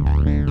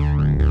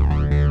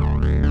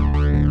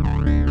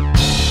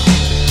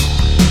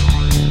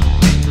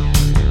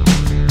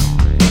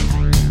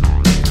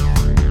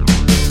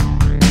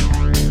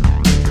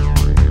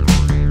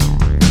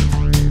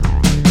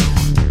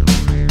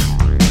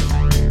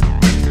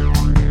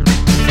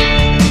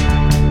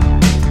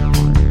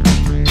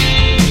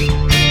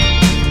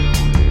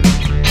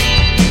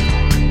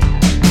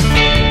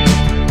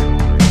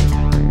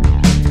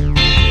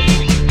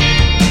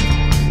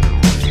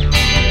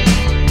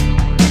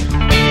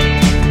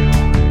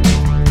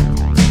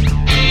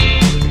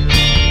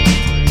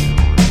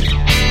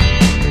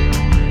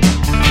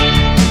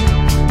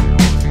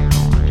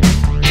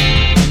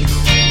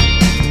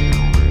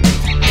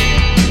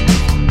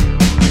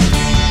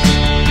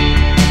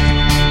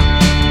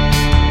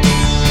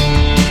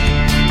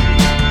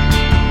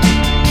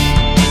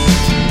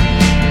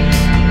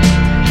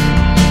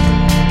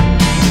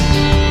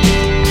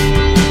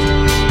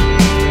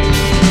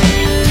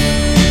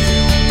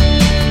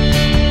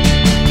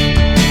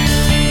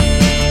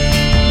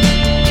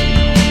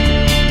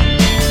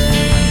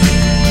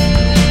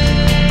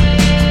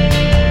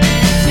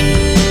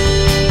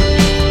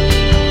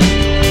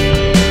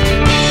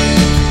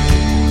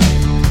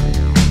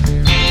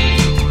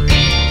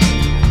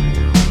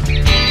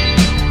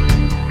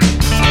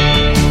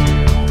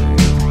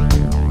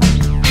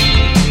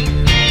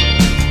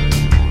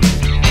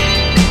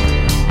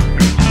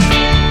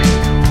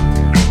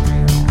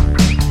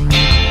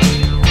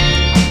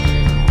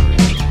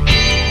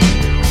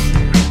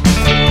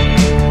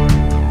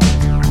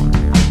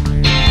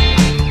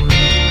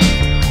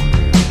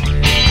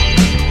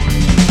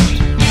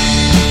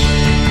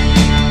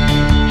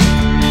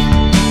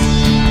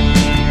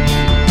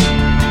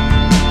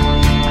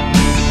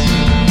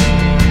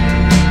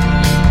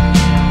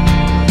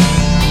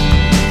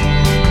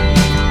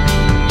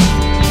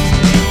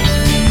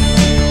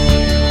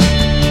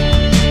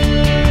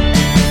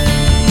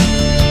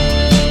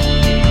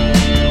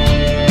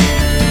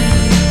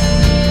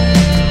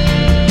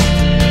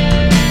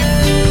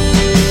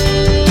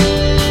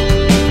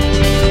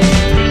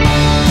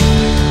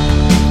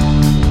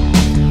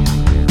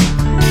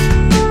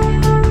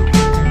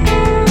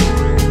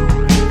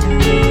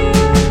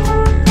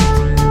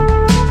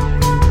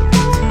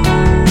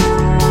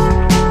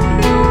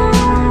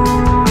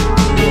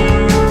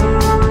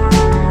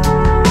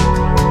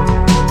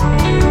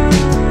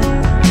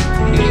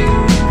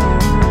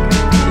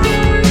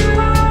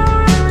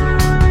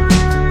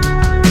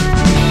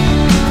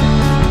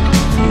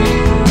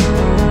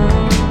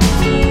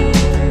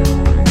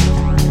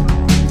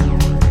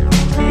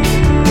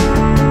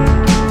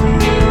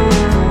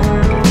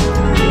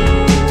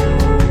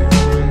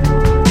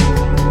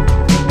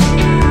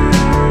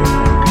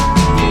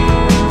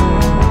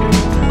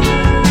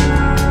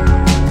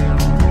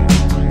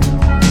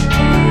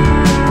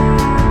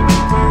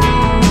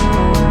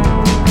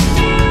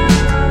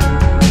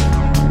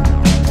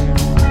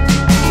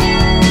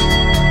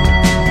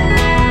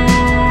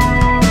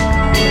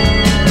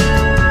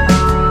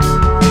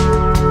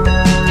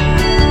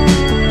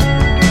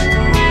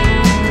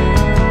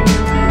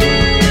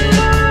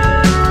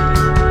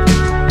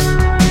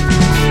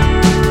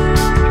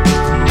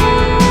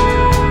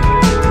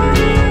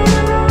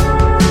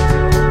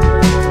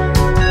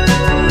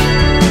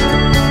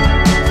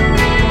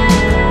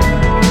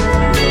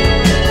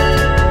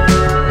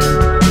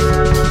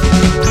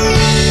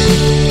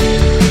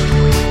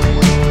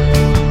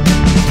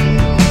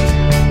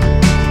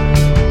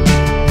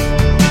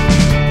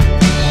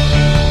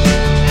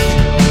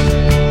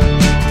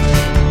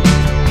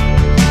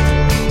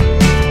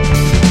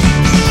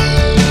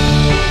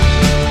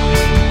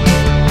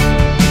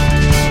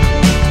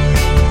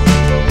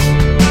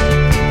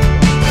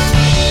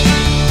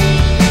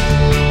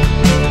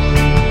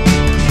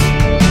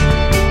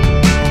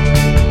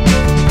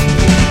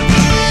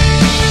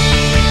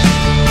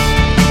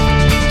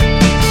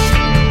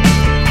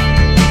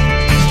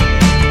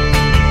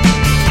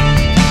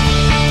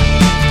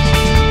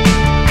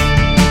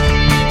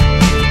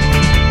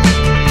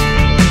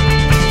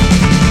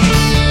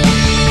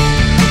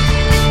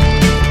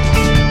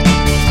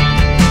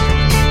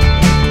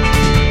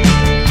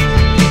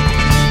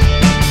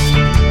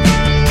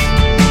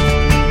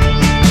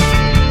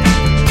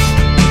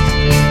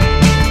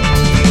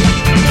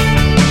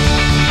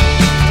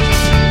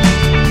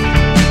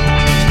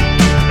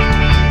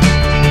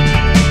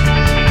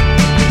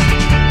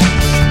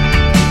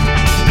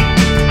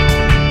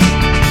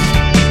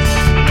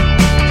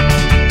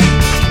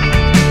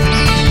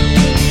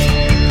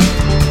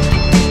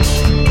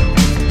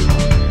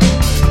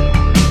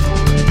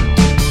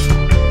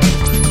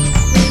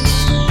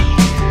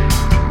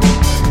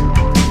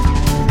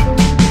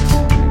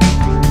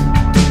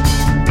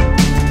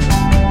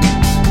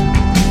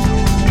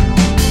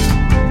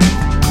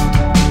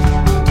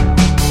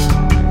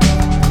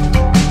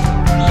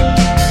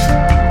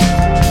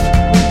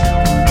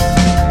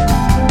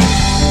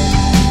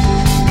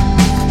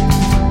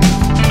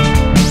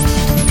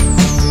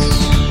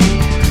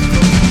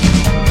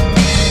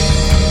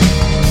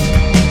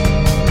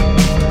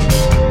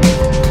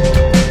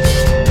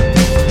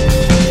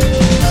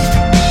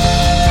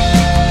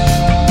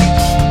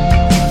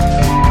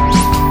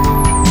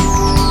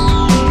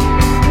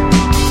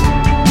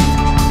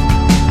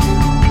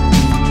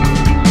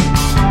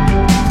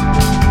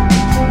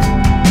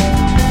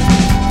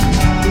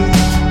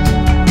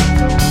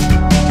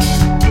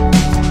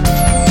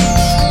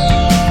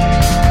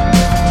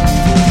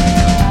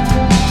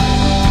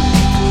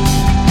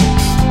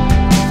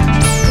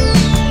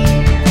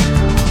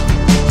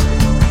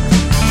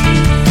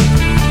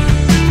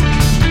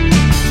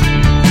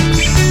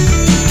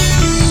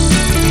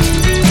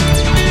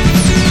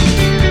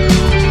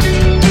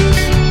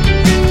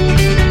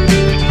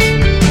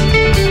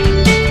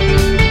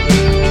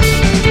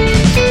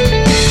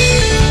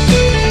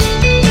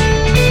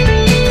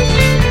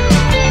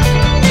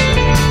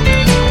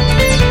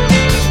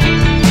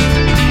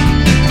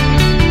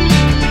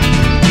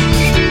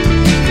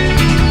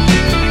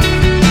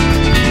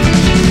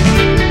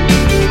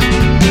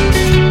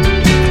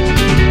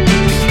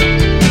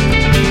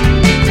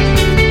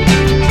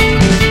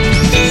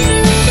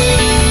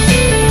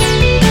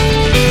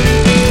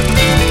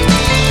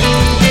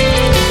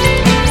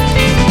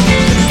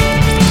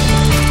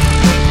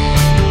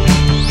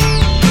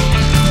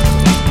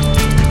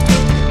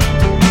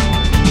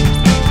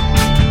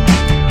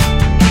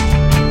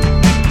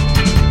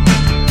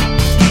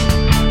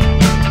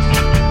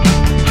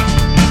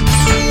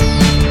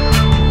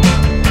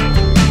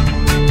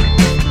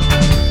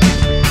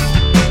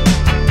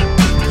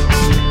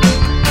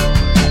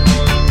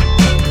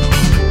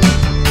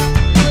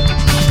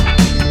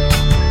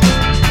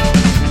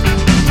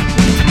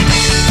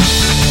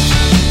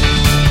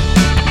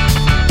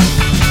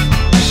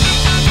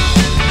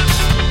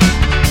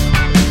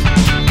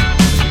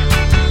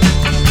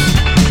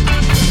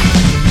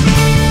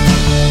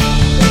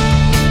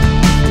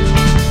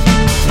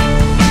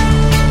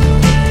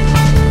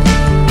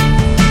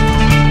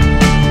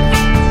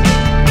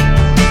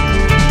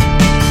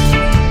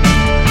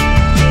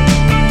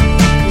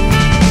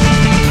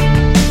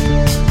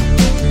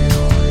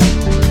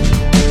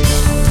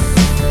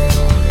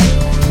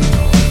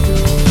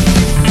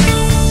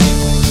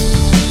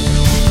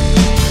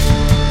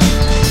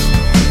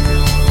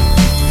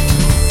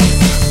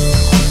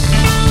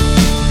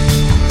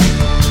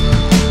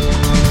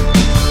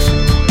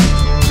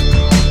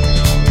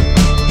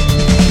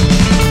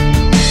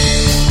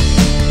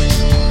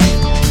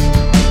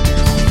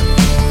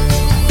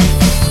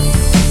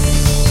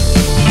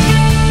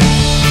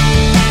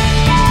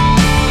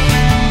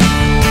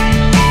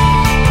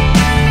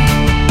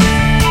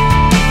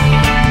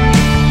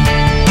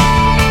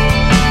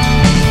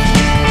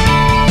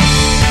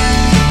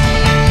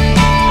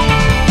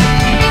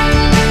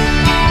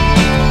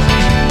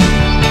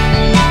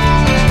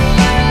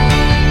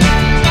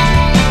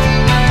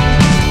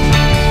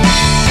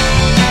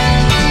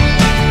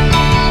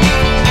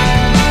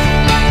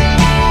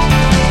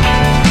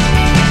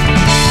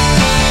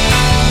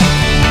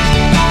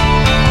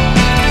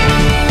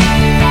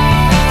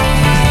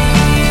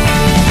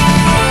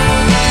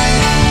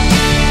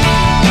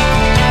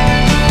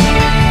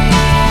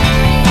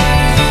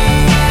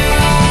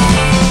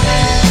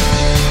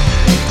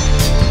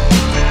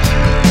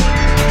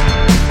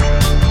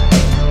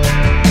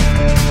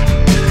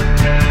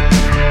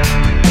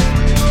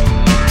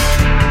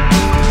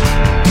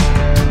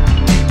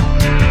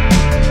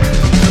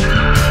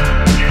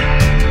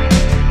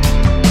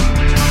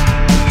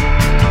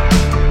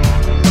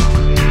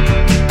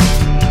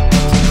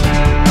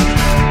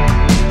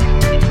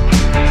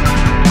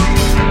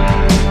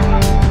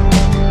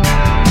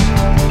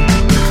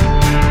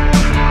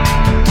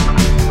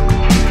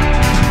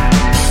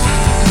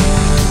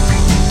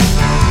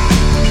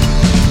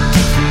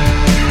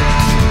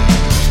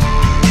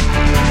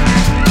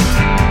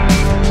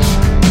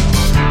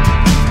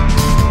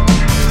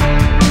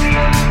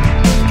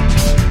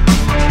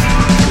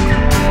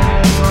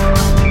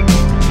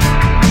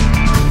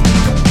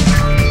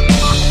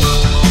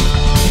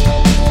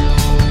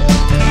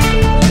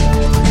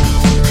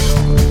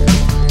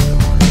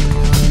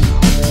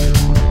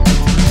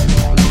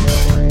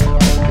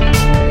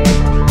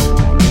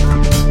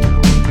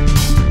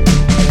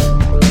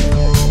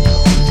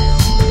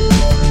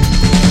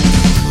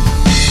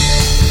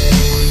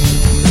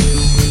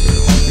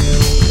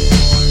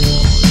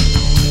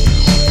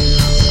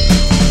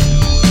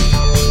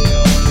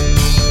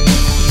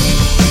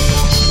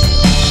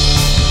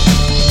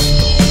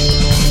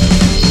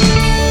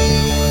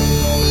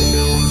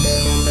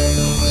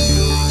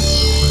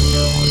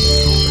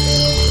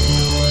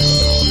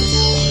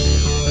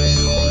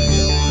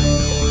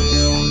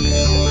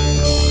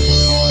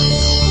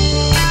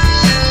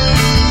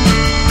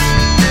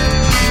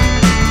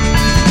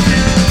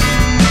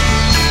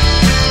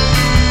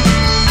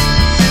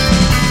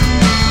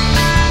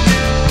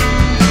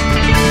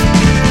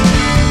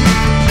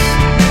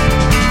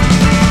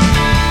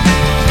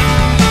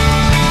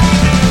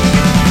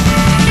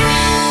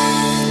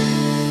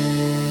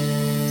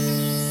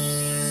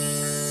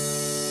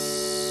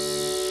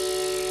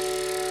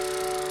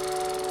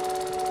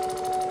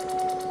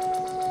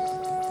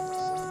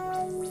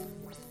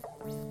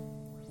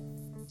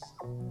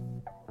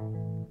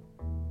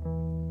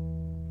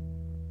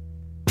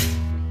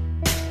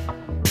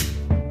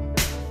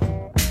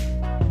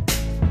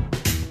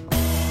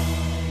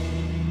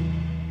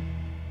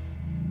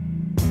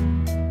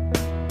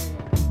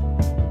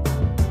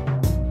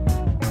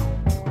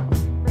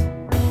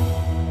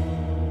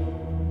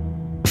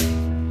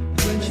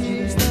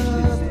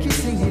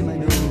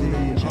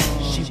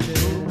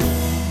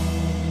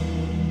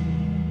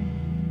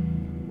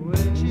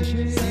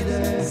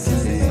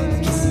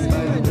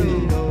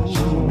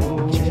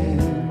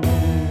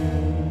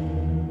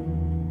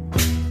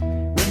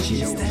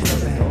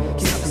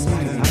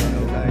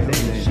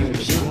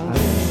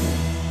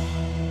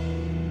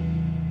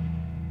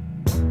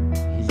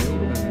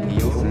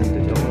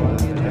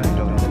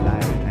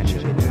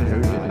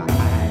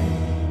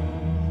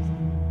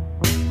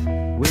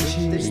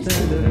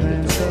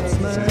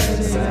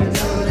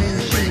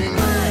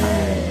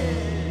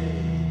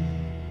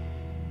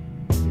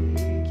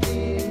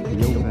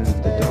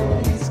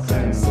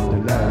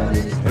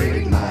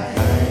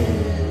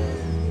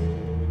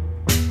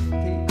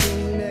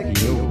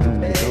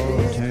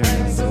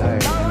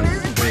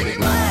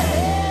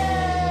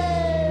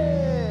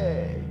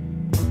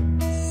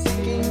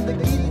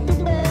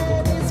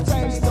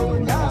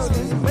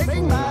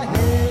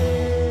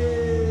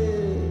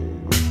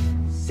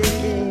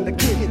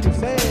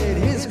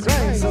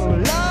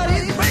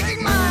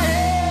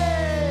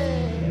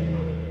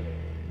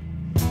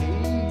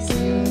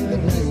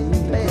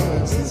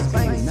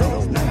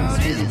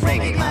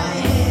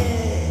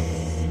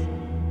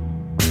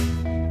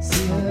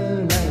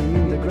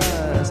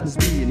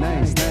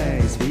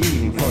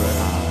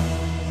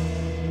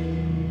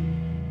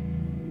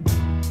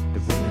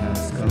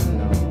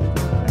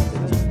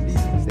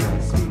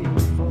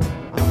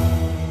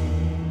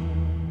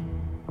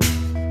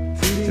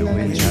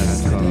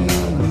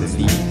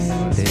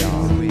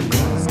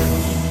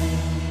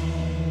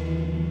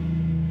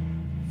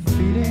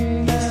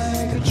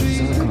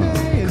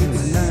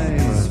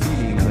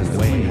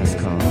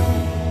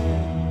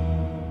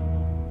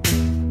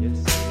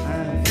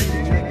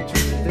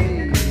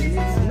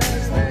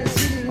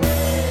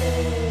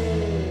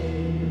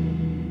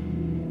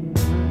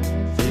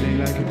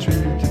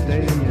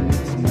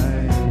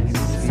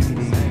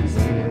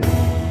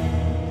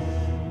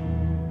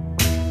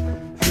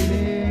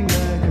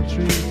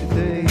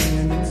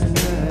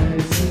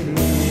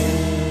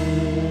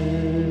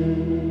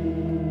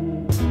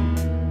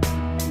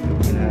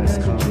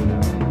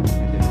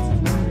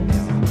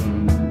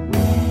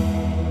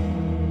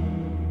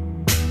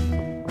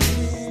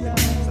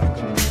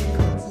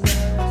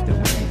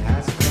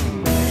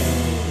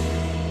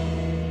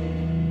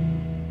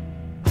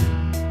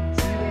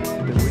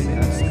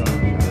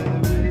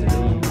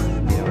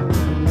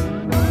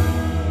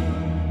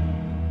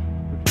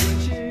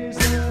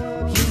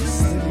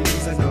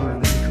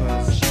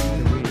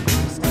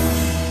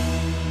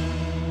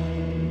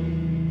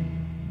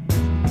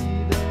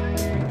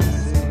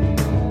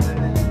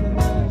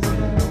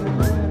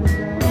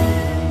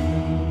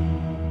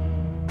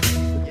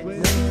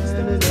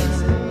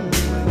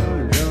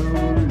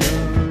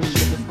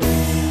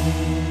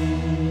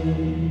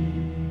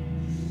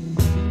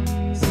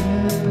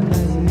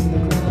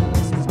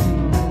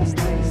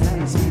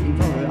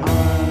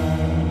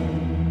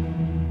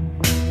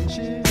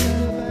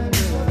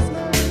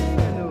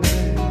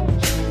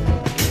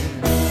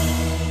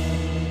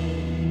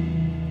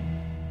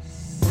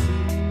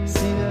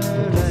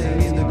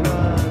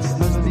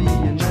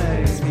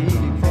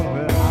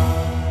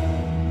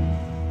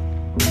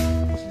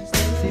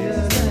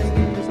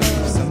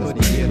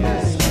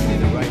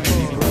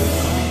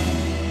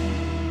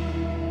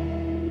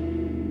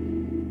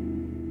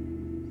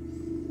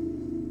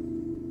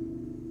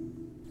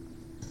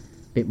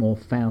 Bit more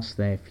Faust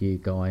there for you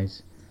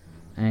guys.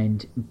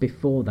 And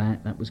before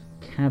that was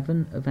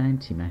Cavern of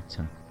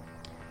Antimatter.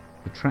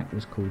 The track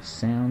was called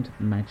Sound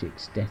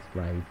Magic's Death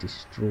Ray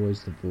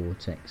Destroys the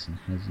Vortex and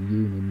Has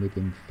Union with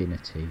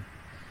Infinity.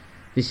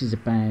 This is a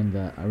band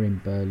that are in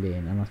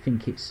Berlin, and I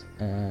think it's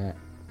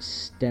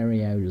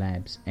Stereo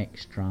Lab's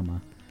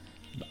ex-drummer.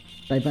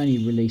 They've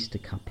only released a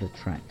couple of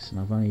tracks, and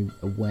I'm only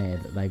aware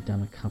that they've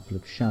done a couple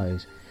of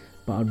shows,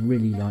 but I'd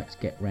really like to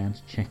get round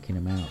to checking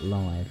them out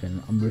live,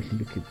 and I'm really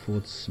looking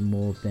forward to some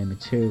more of their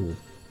material,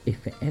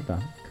 if it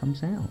ever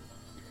comes out.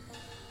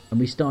 And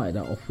we started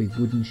that off with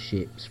Wooden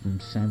Ships from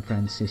San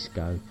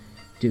Francisco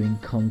doing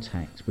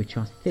Contact, which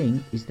I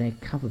think is their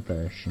cover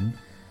version.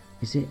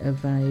 Is it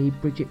of a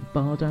Bridget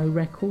Bardot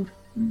record?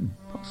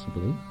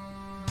 Possibly.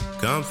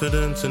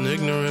 Confidence and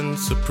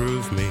ignorance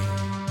approve me.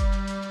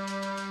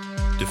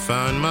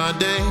 Define my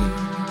day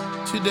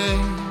today.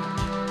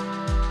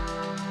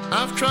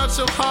 I've tried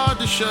so hard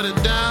to shut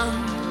it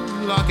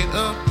down, lock it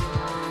up,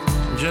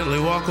 and gently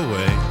walk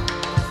away.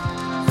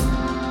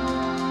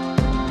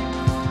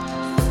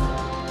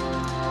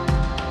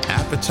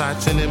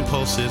 Appetites and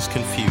impulses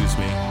confuse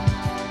me.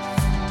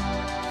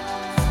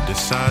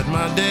 Decide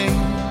my day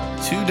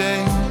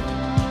today.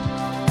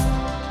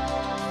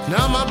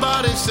 Now my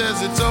body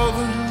says it's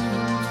over.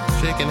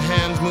 Shaking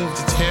hands move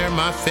to tear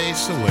my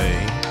face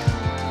away.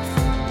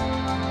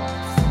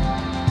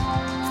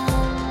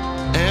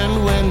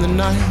 And when the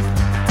night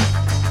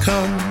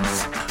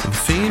comes, I'm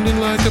feeling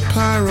like a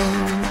pyro,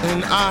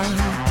 and I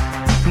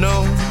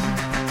know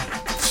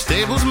the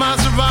stable's my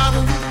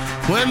survival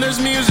when there's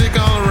music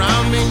all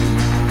around me,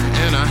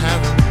 and I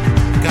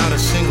haven't got a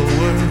single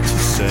word to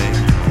say.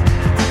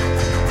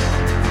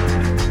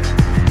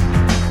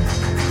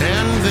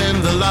 And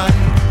then the light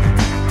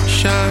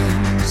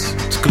shines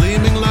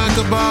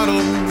a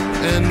bottle,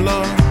 and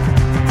Lord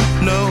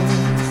knows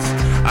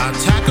I'll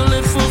tackle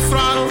it full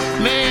throttle.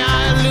 May I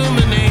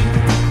illuminate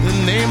the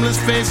nameless,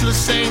 faceless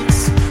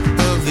saints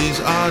of these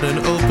ardent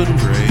open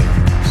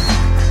graves.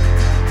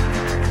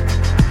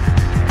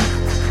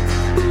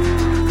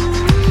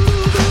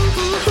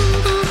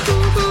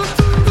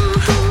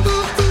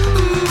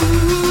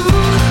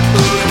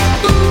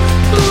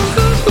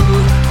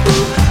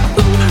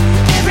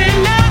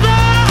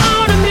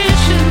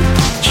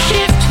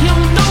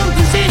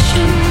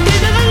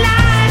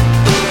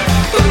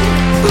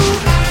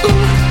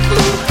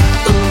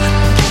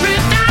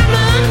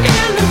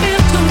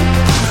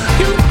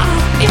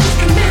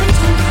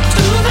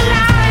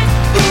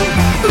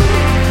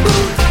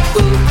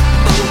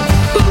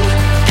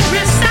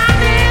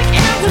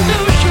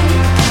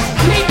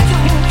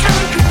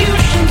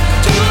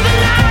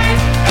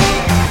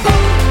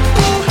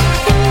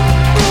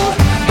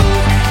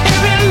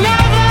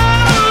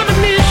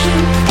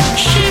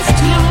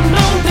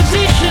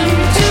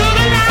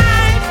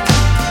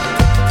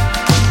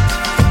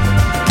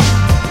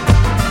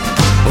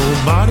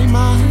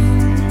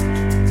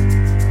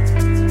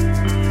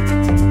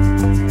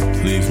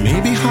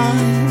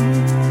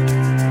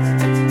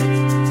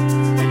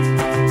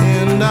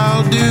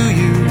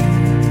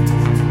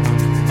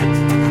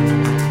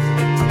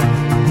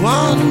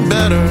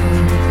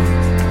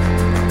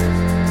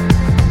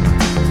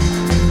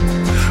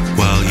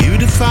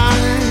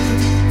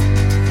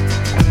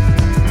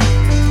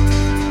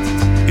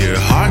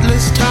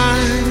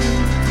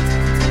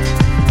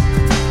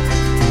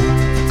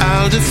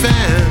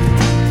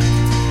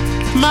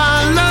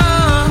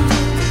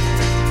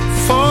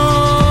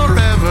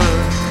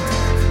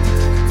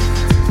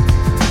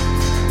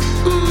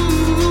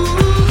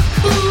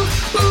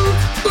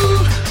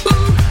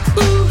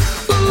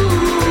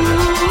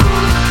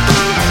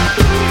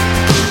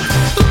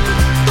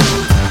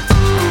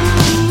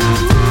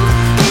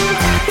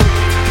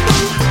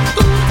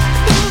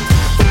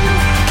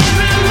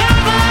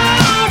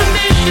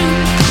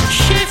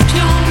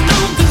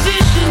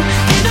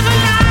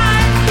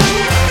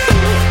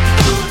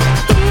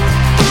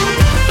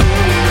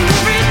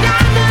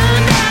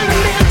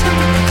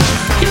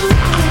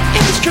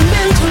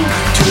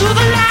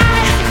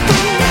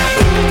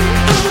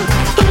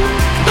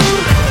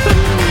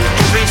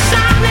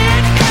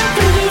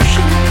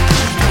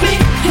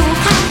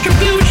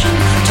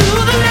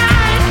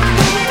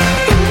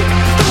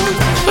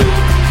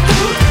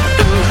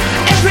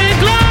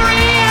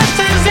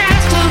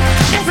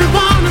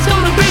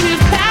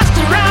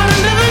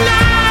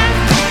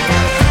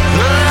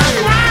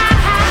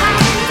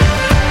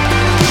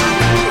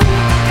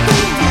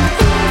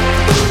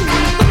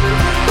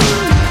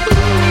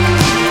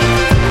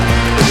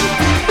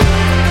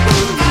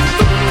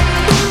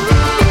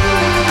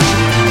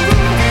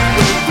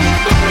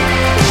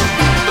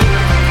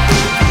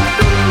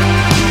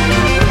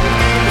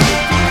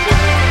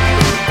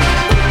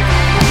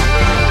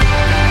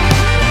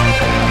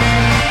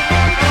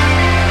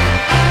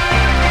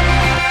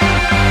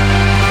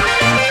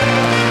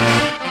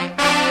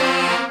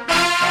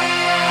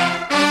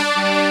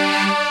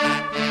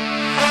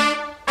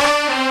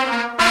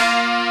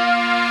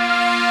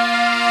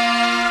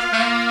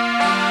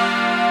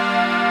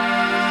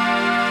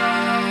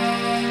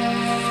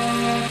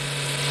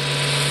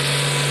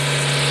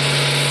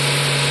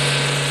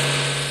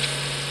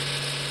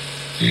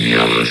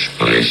 Hier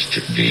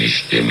spricht die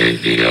Stimme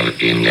der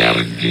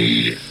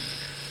Energie.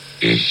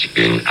 Ich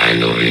bin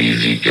ein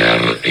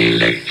riesiger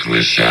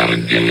elektrischer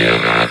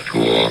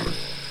Generator.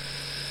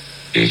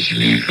 Ich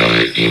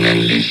liefere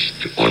Ihnen Licht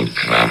und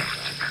Kraft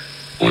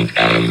und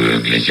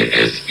ermögliche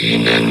es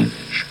Ihnen,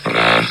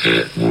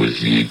 Sprache,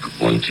 Musik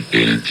und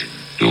Bild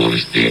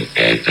durch den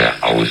Äther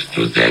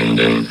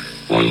auszusenden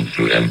und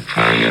zu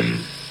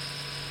empfangen.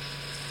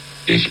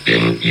 Ich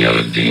bin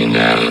Ihr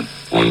Diener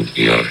und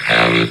Ihr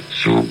Herr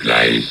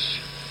zugleich.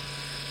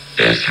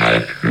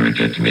 Deshalb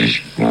hütet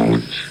mich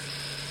gut,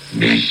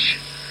 mich,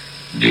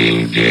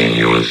 den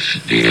Genius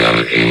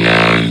der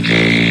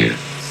Energie.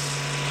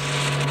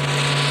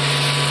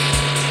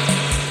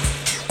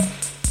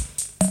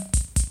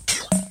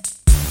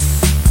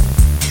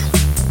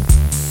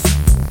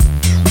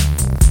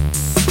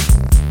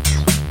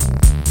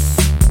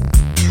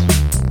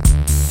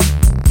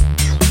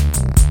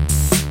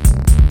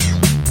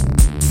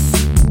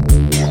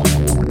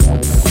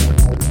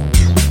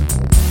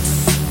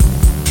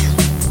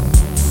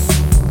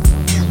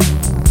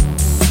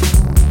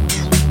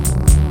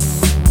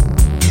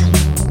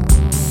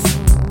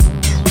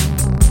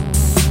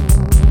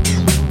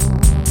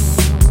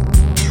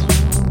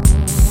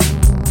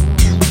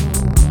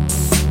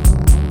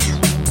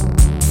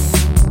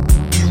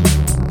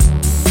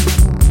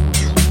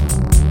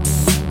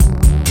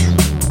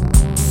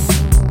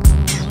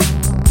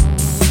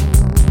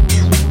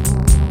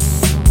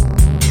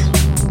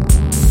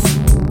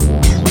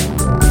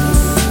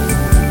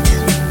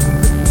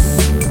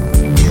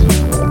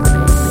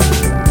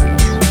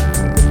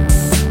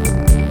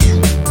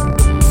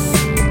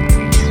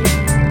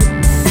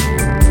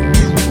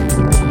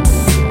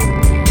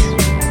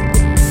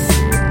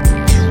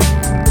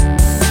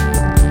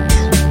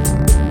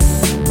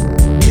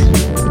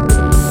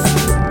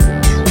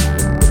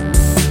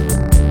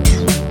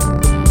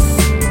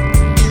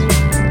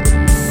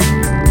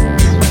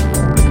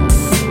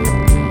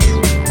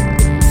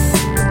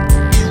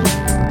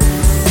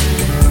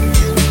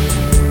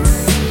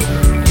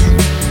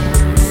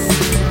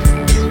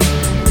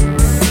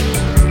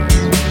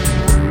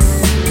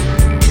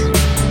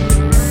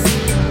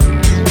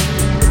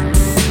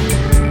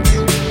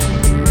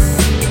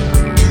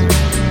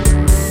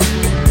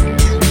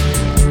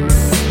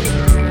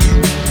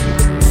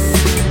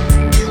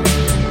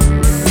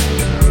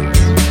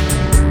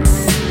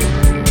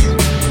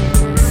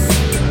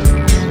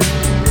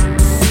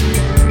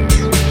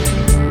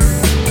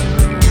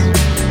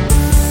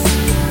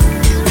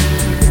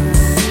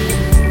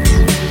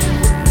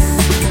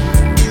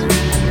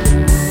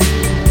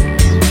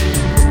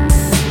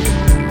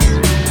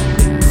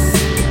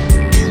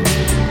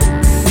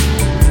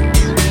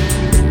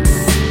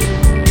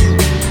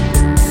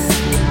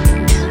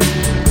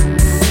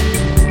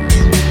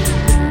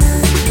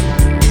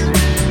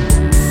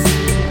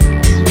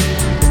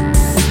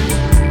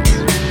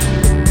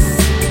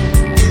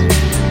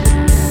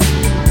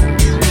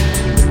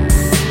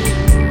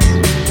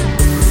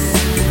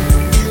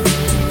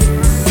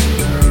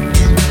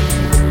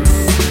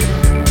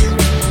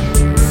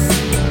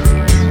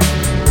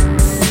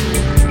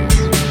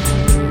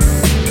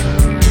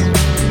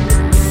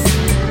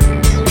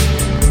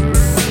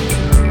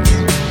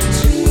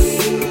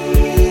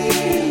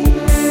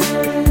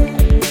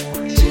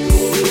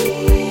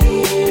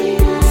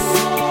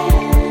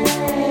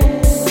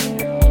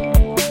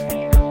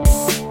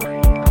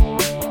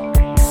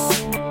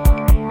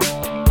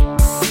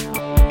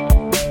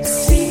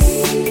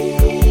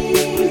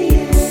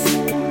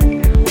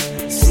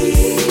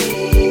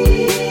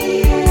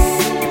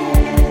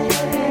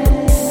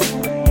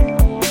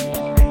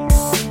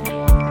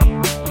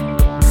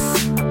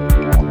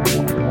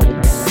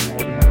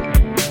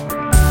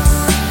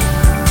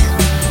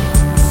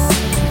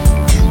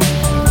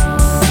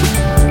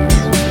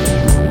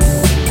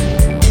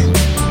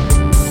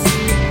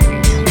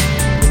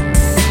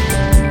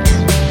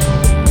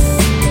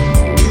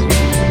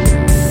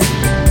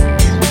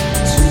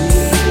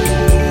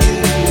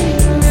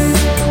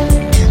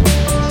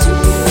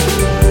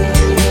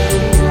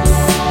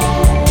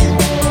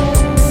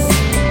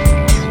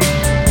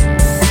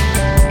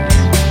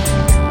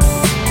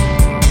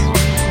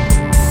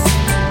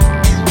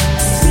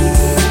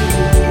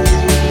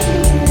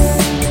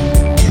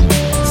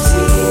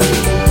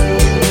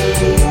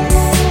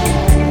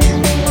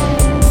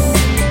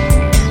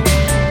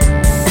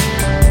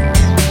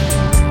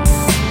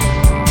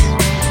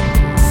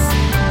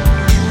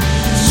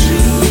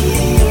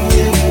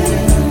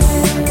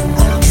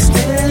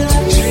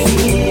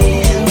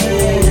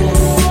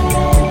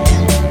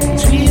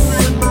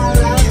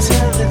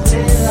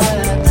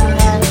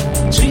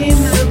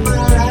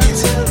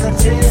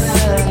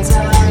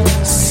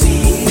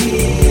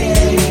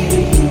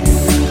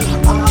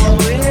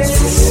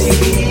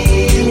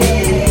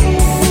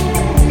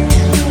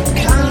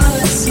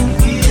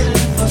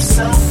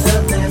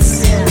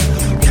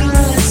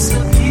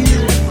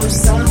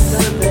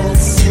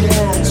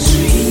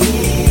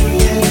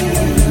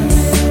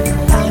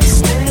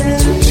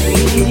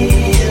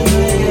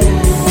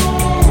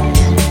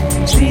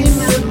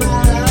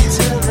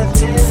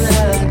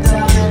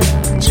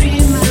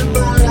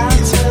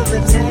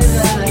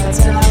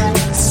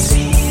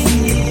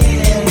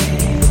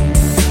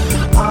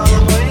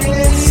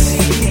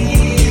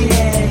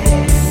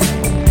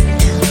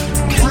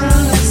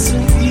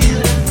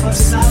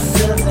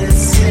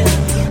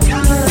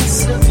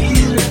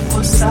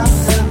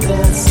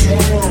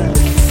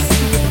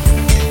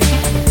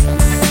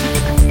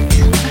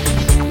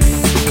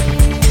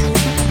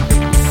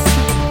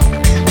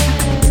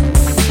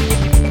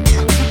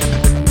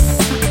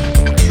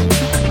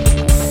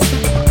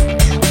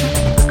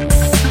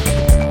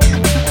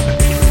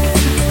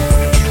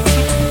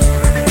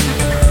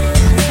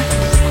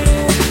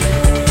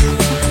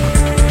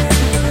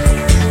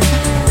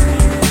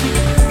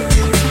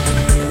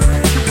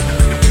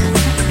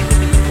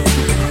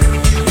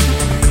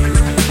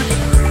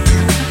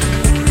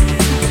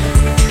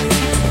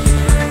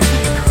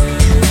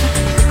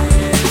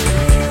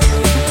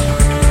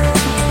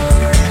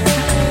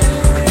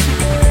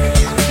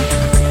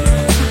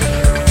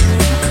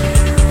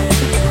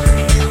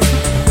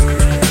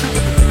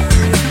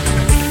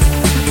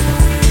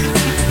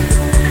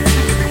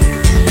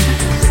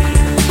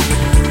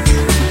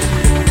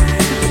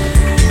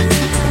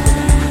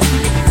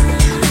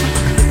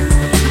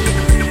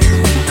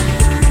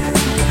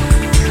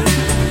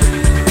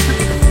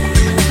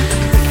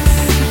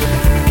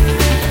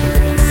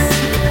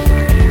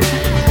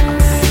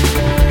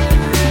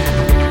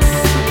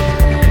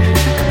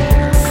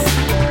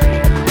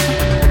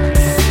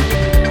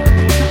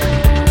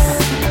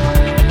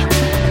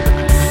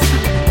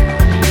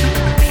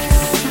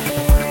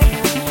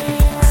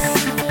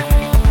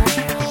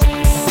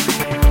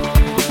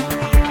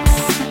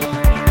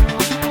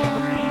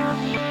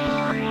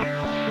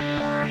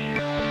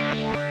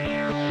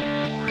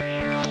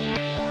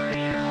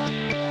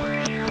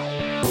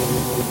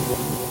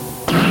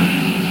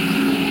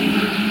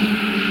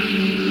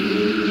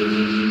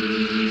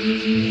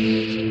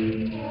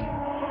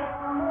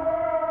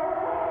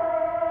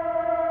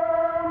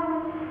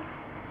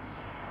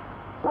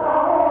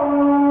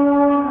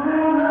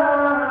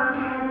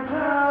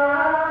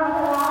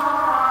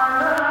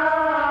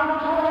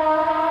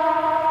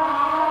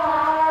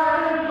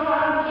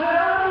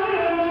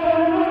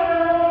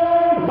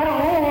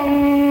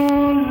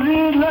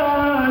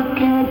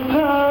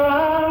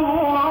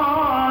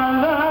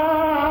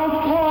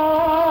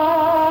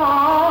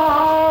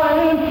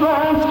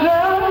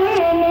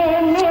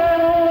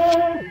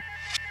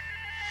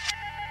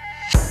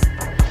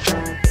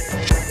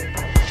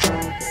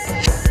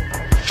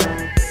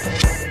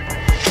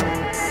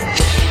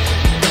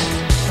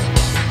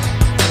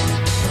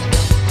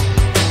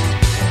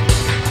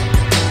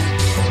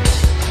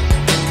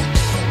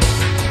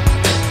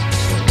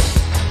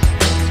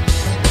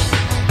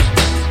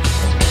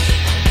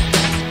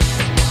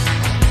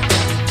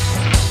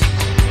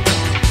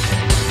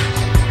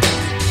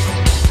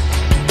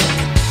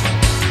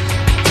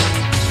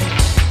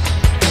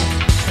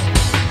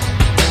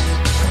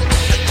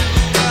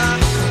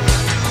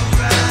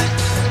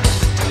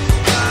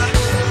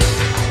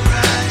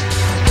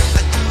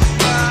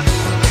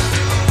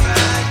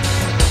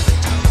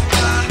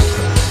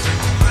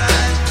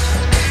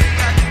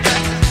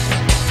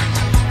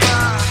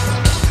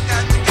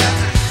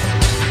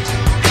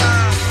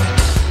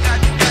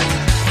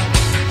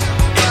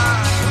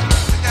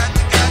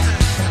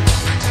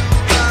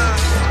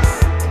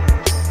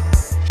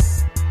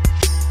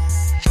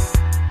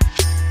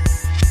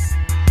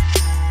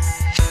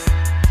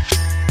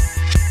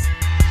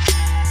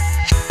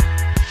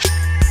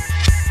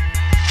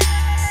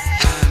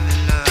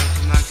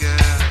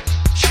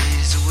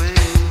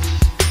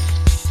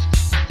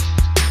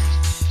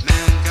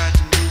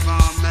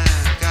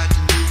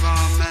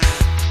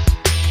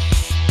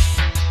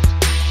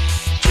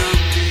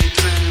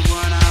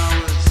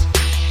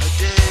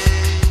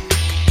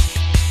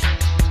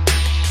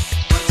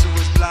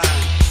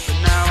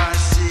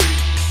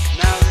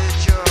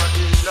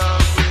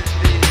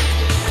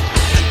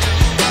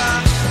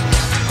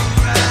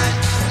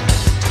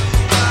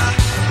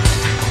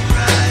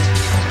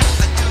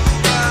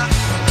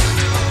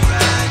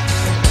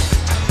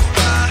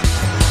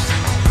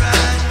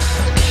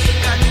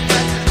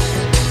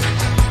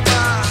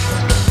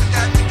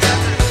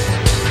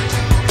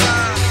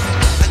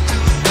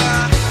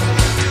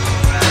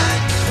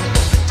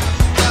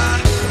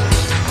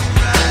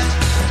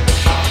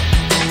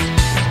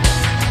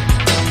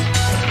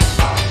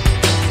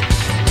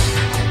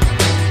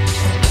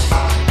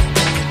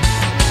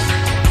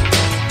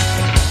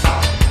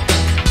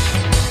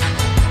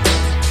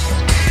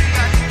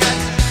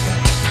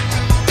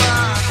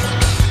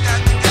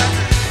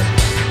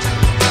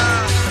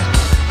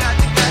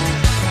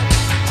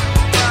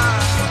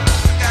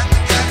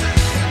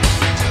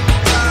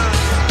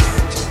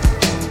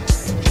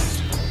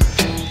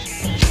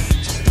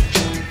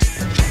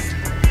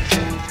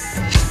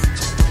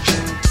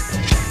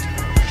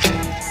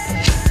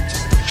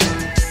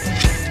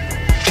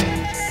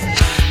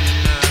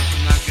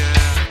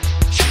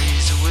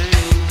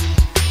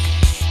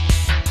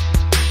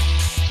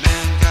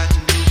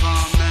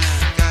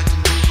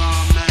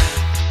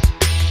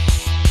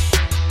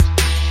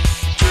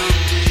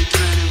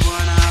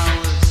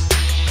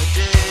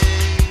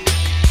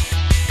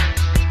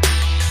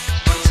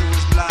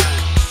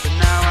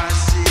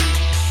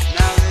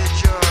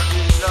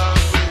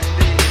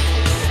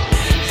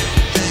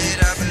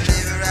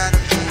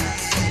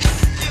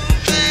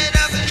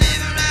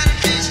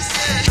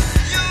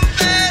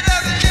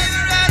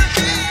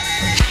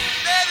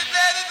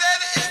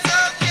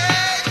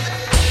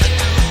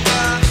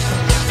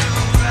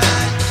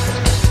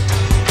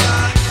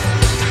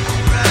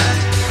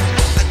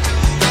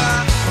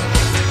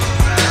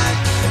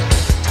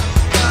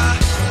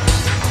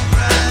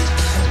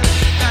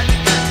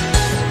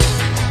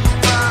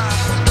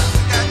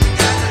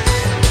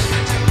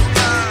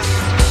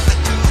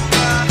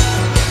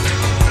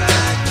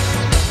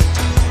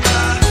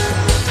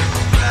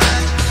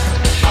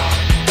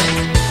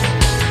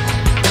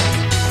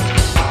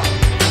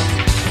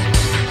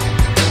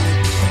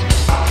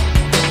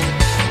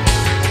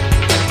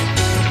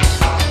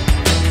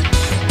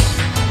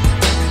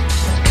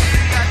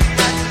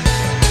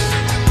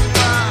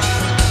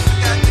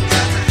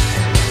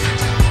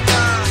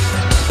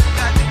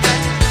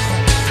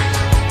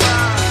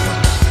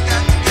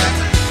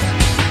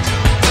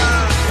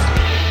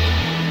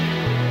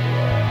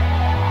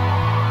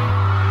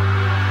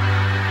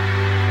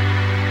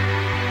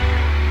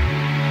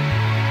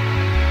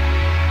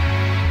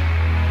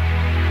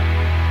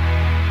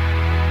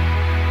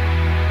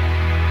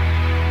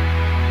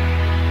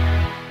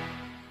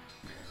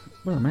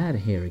 I'm out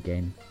of here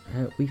again.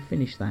 We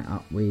finished that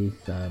up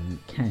with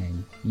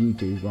Can, You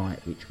Do Right,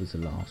 which was the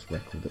last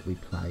record that we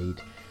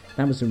played.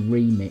 That was a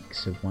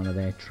remix of one of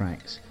their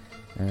tracks,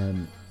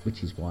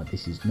 which is why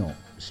this is not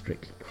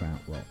strictly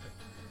krautrock.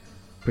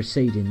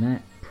 Preceding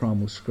that,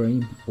 Primal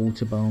Scream,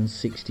 Autobahn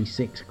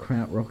 66,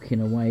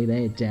 krautrocking away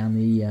there down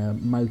the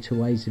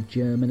motorways of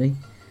Germany.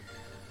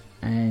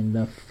 And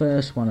the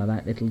first one of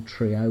that little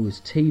trio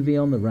was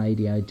TV on the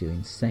Radio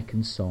doing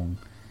Second Song.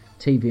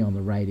 TV on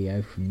the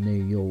Radio from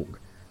New York.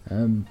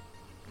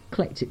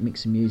 Eclectic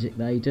mix of music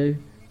they do.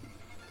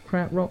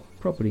 Krautrock?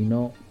 Probably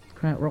not.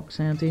 Krautrock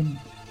sounding?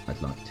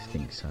 I'd like to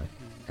think so.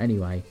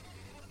 Anyway,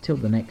 till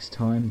the next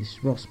time, this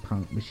is Ross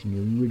Punk wishing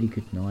you a really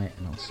good night,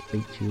 and I'll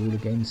speak to you all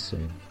again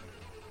soon.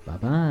 Bye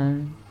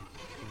bye.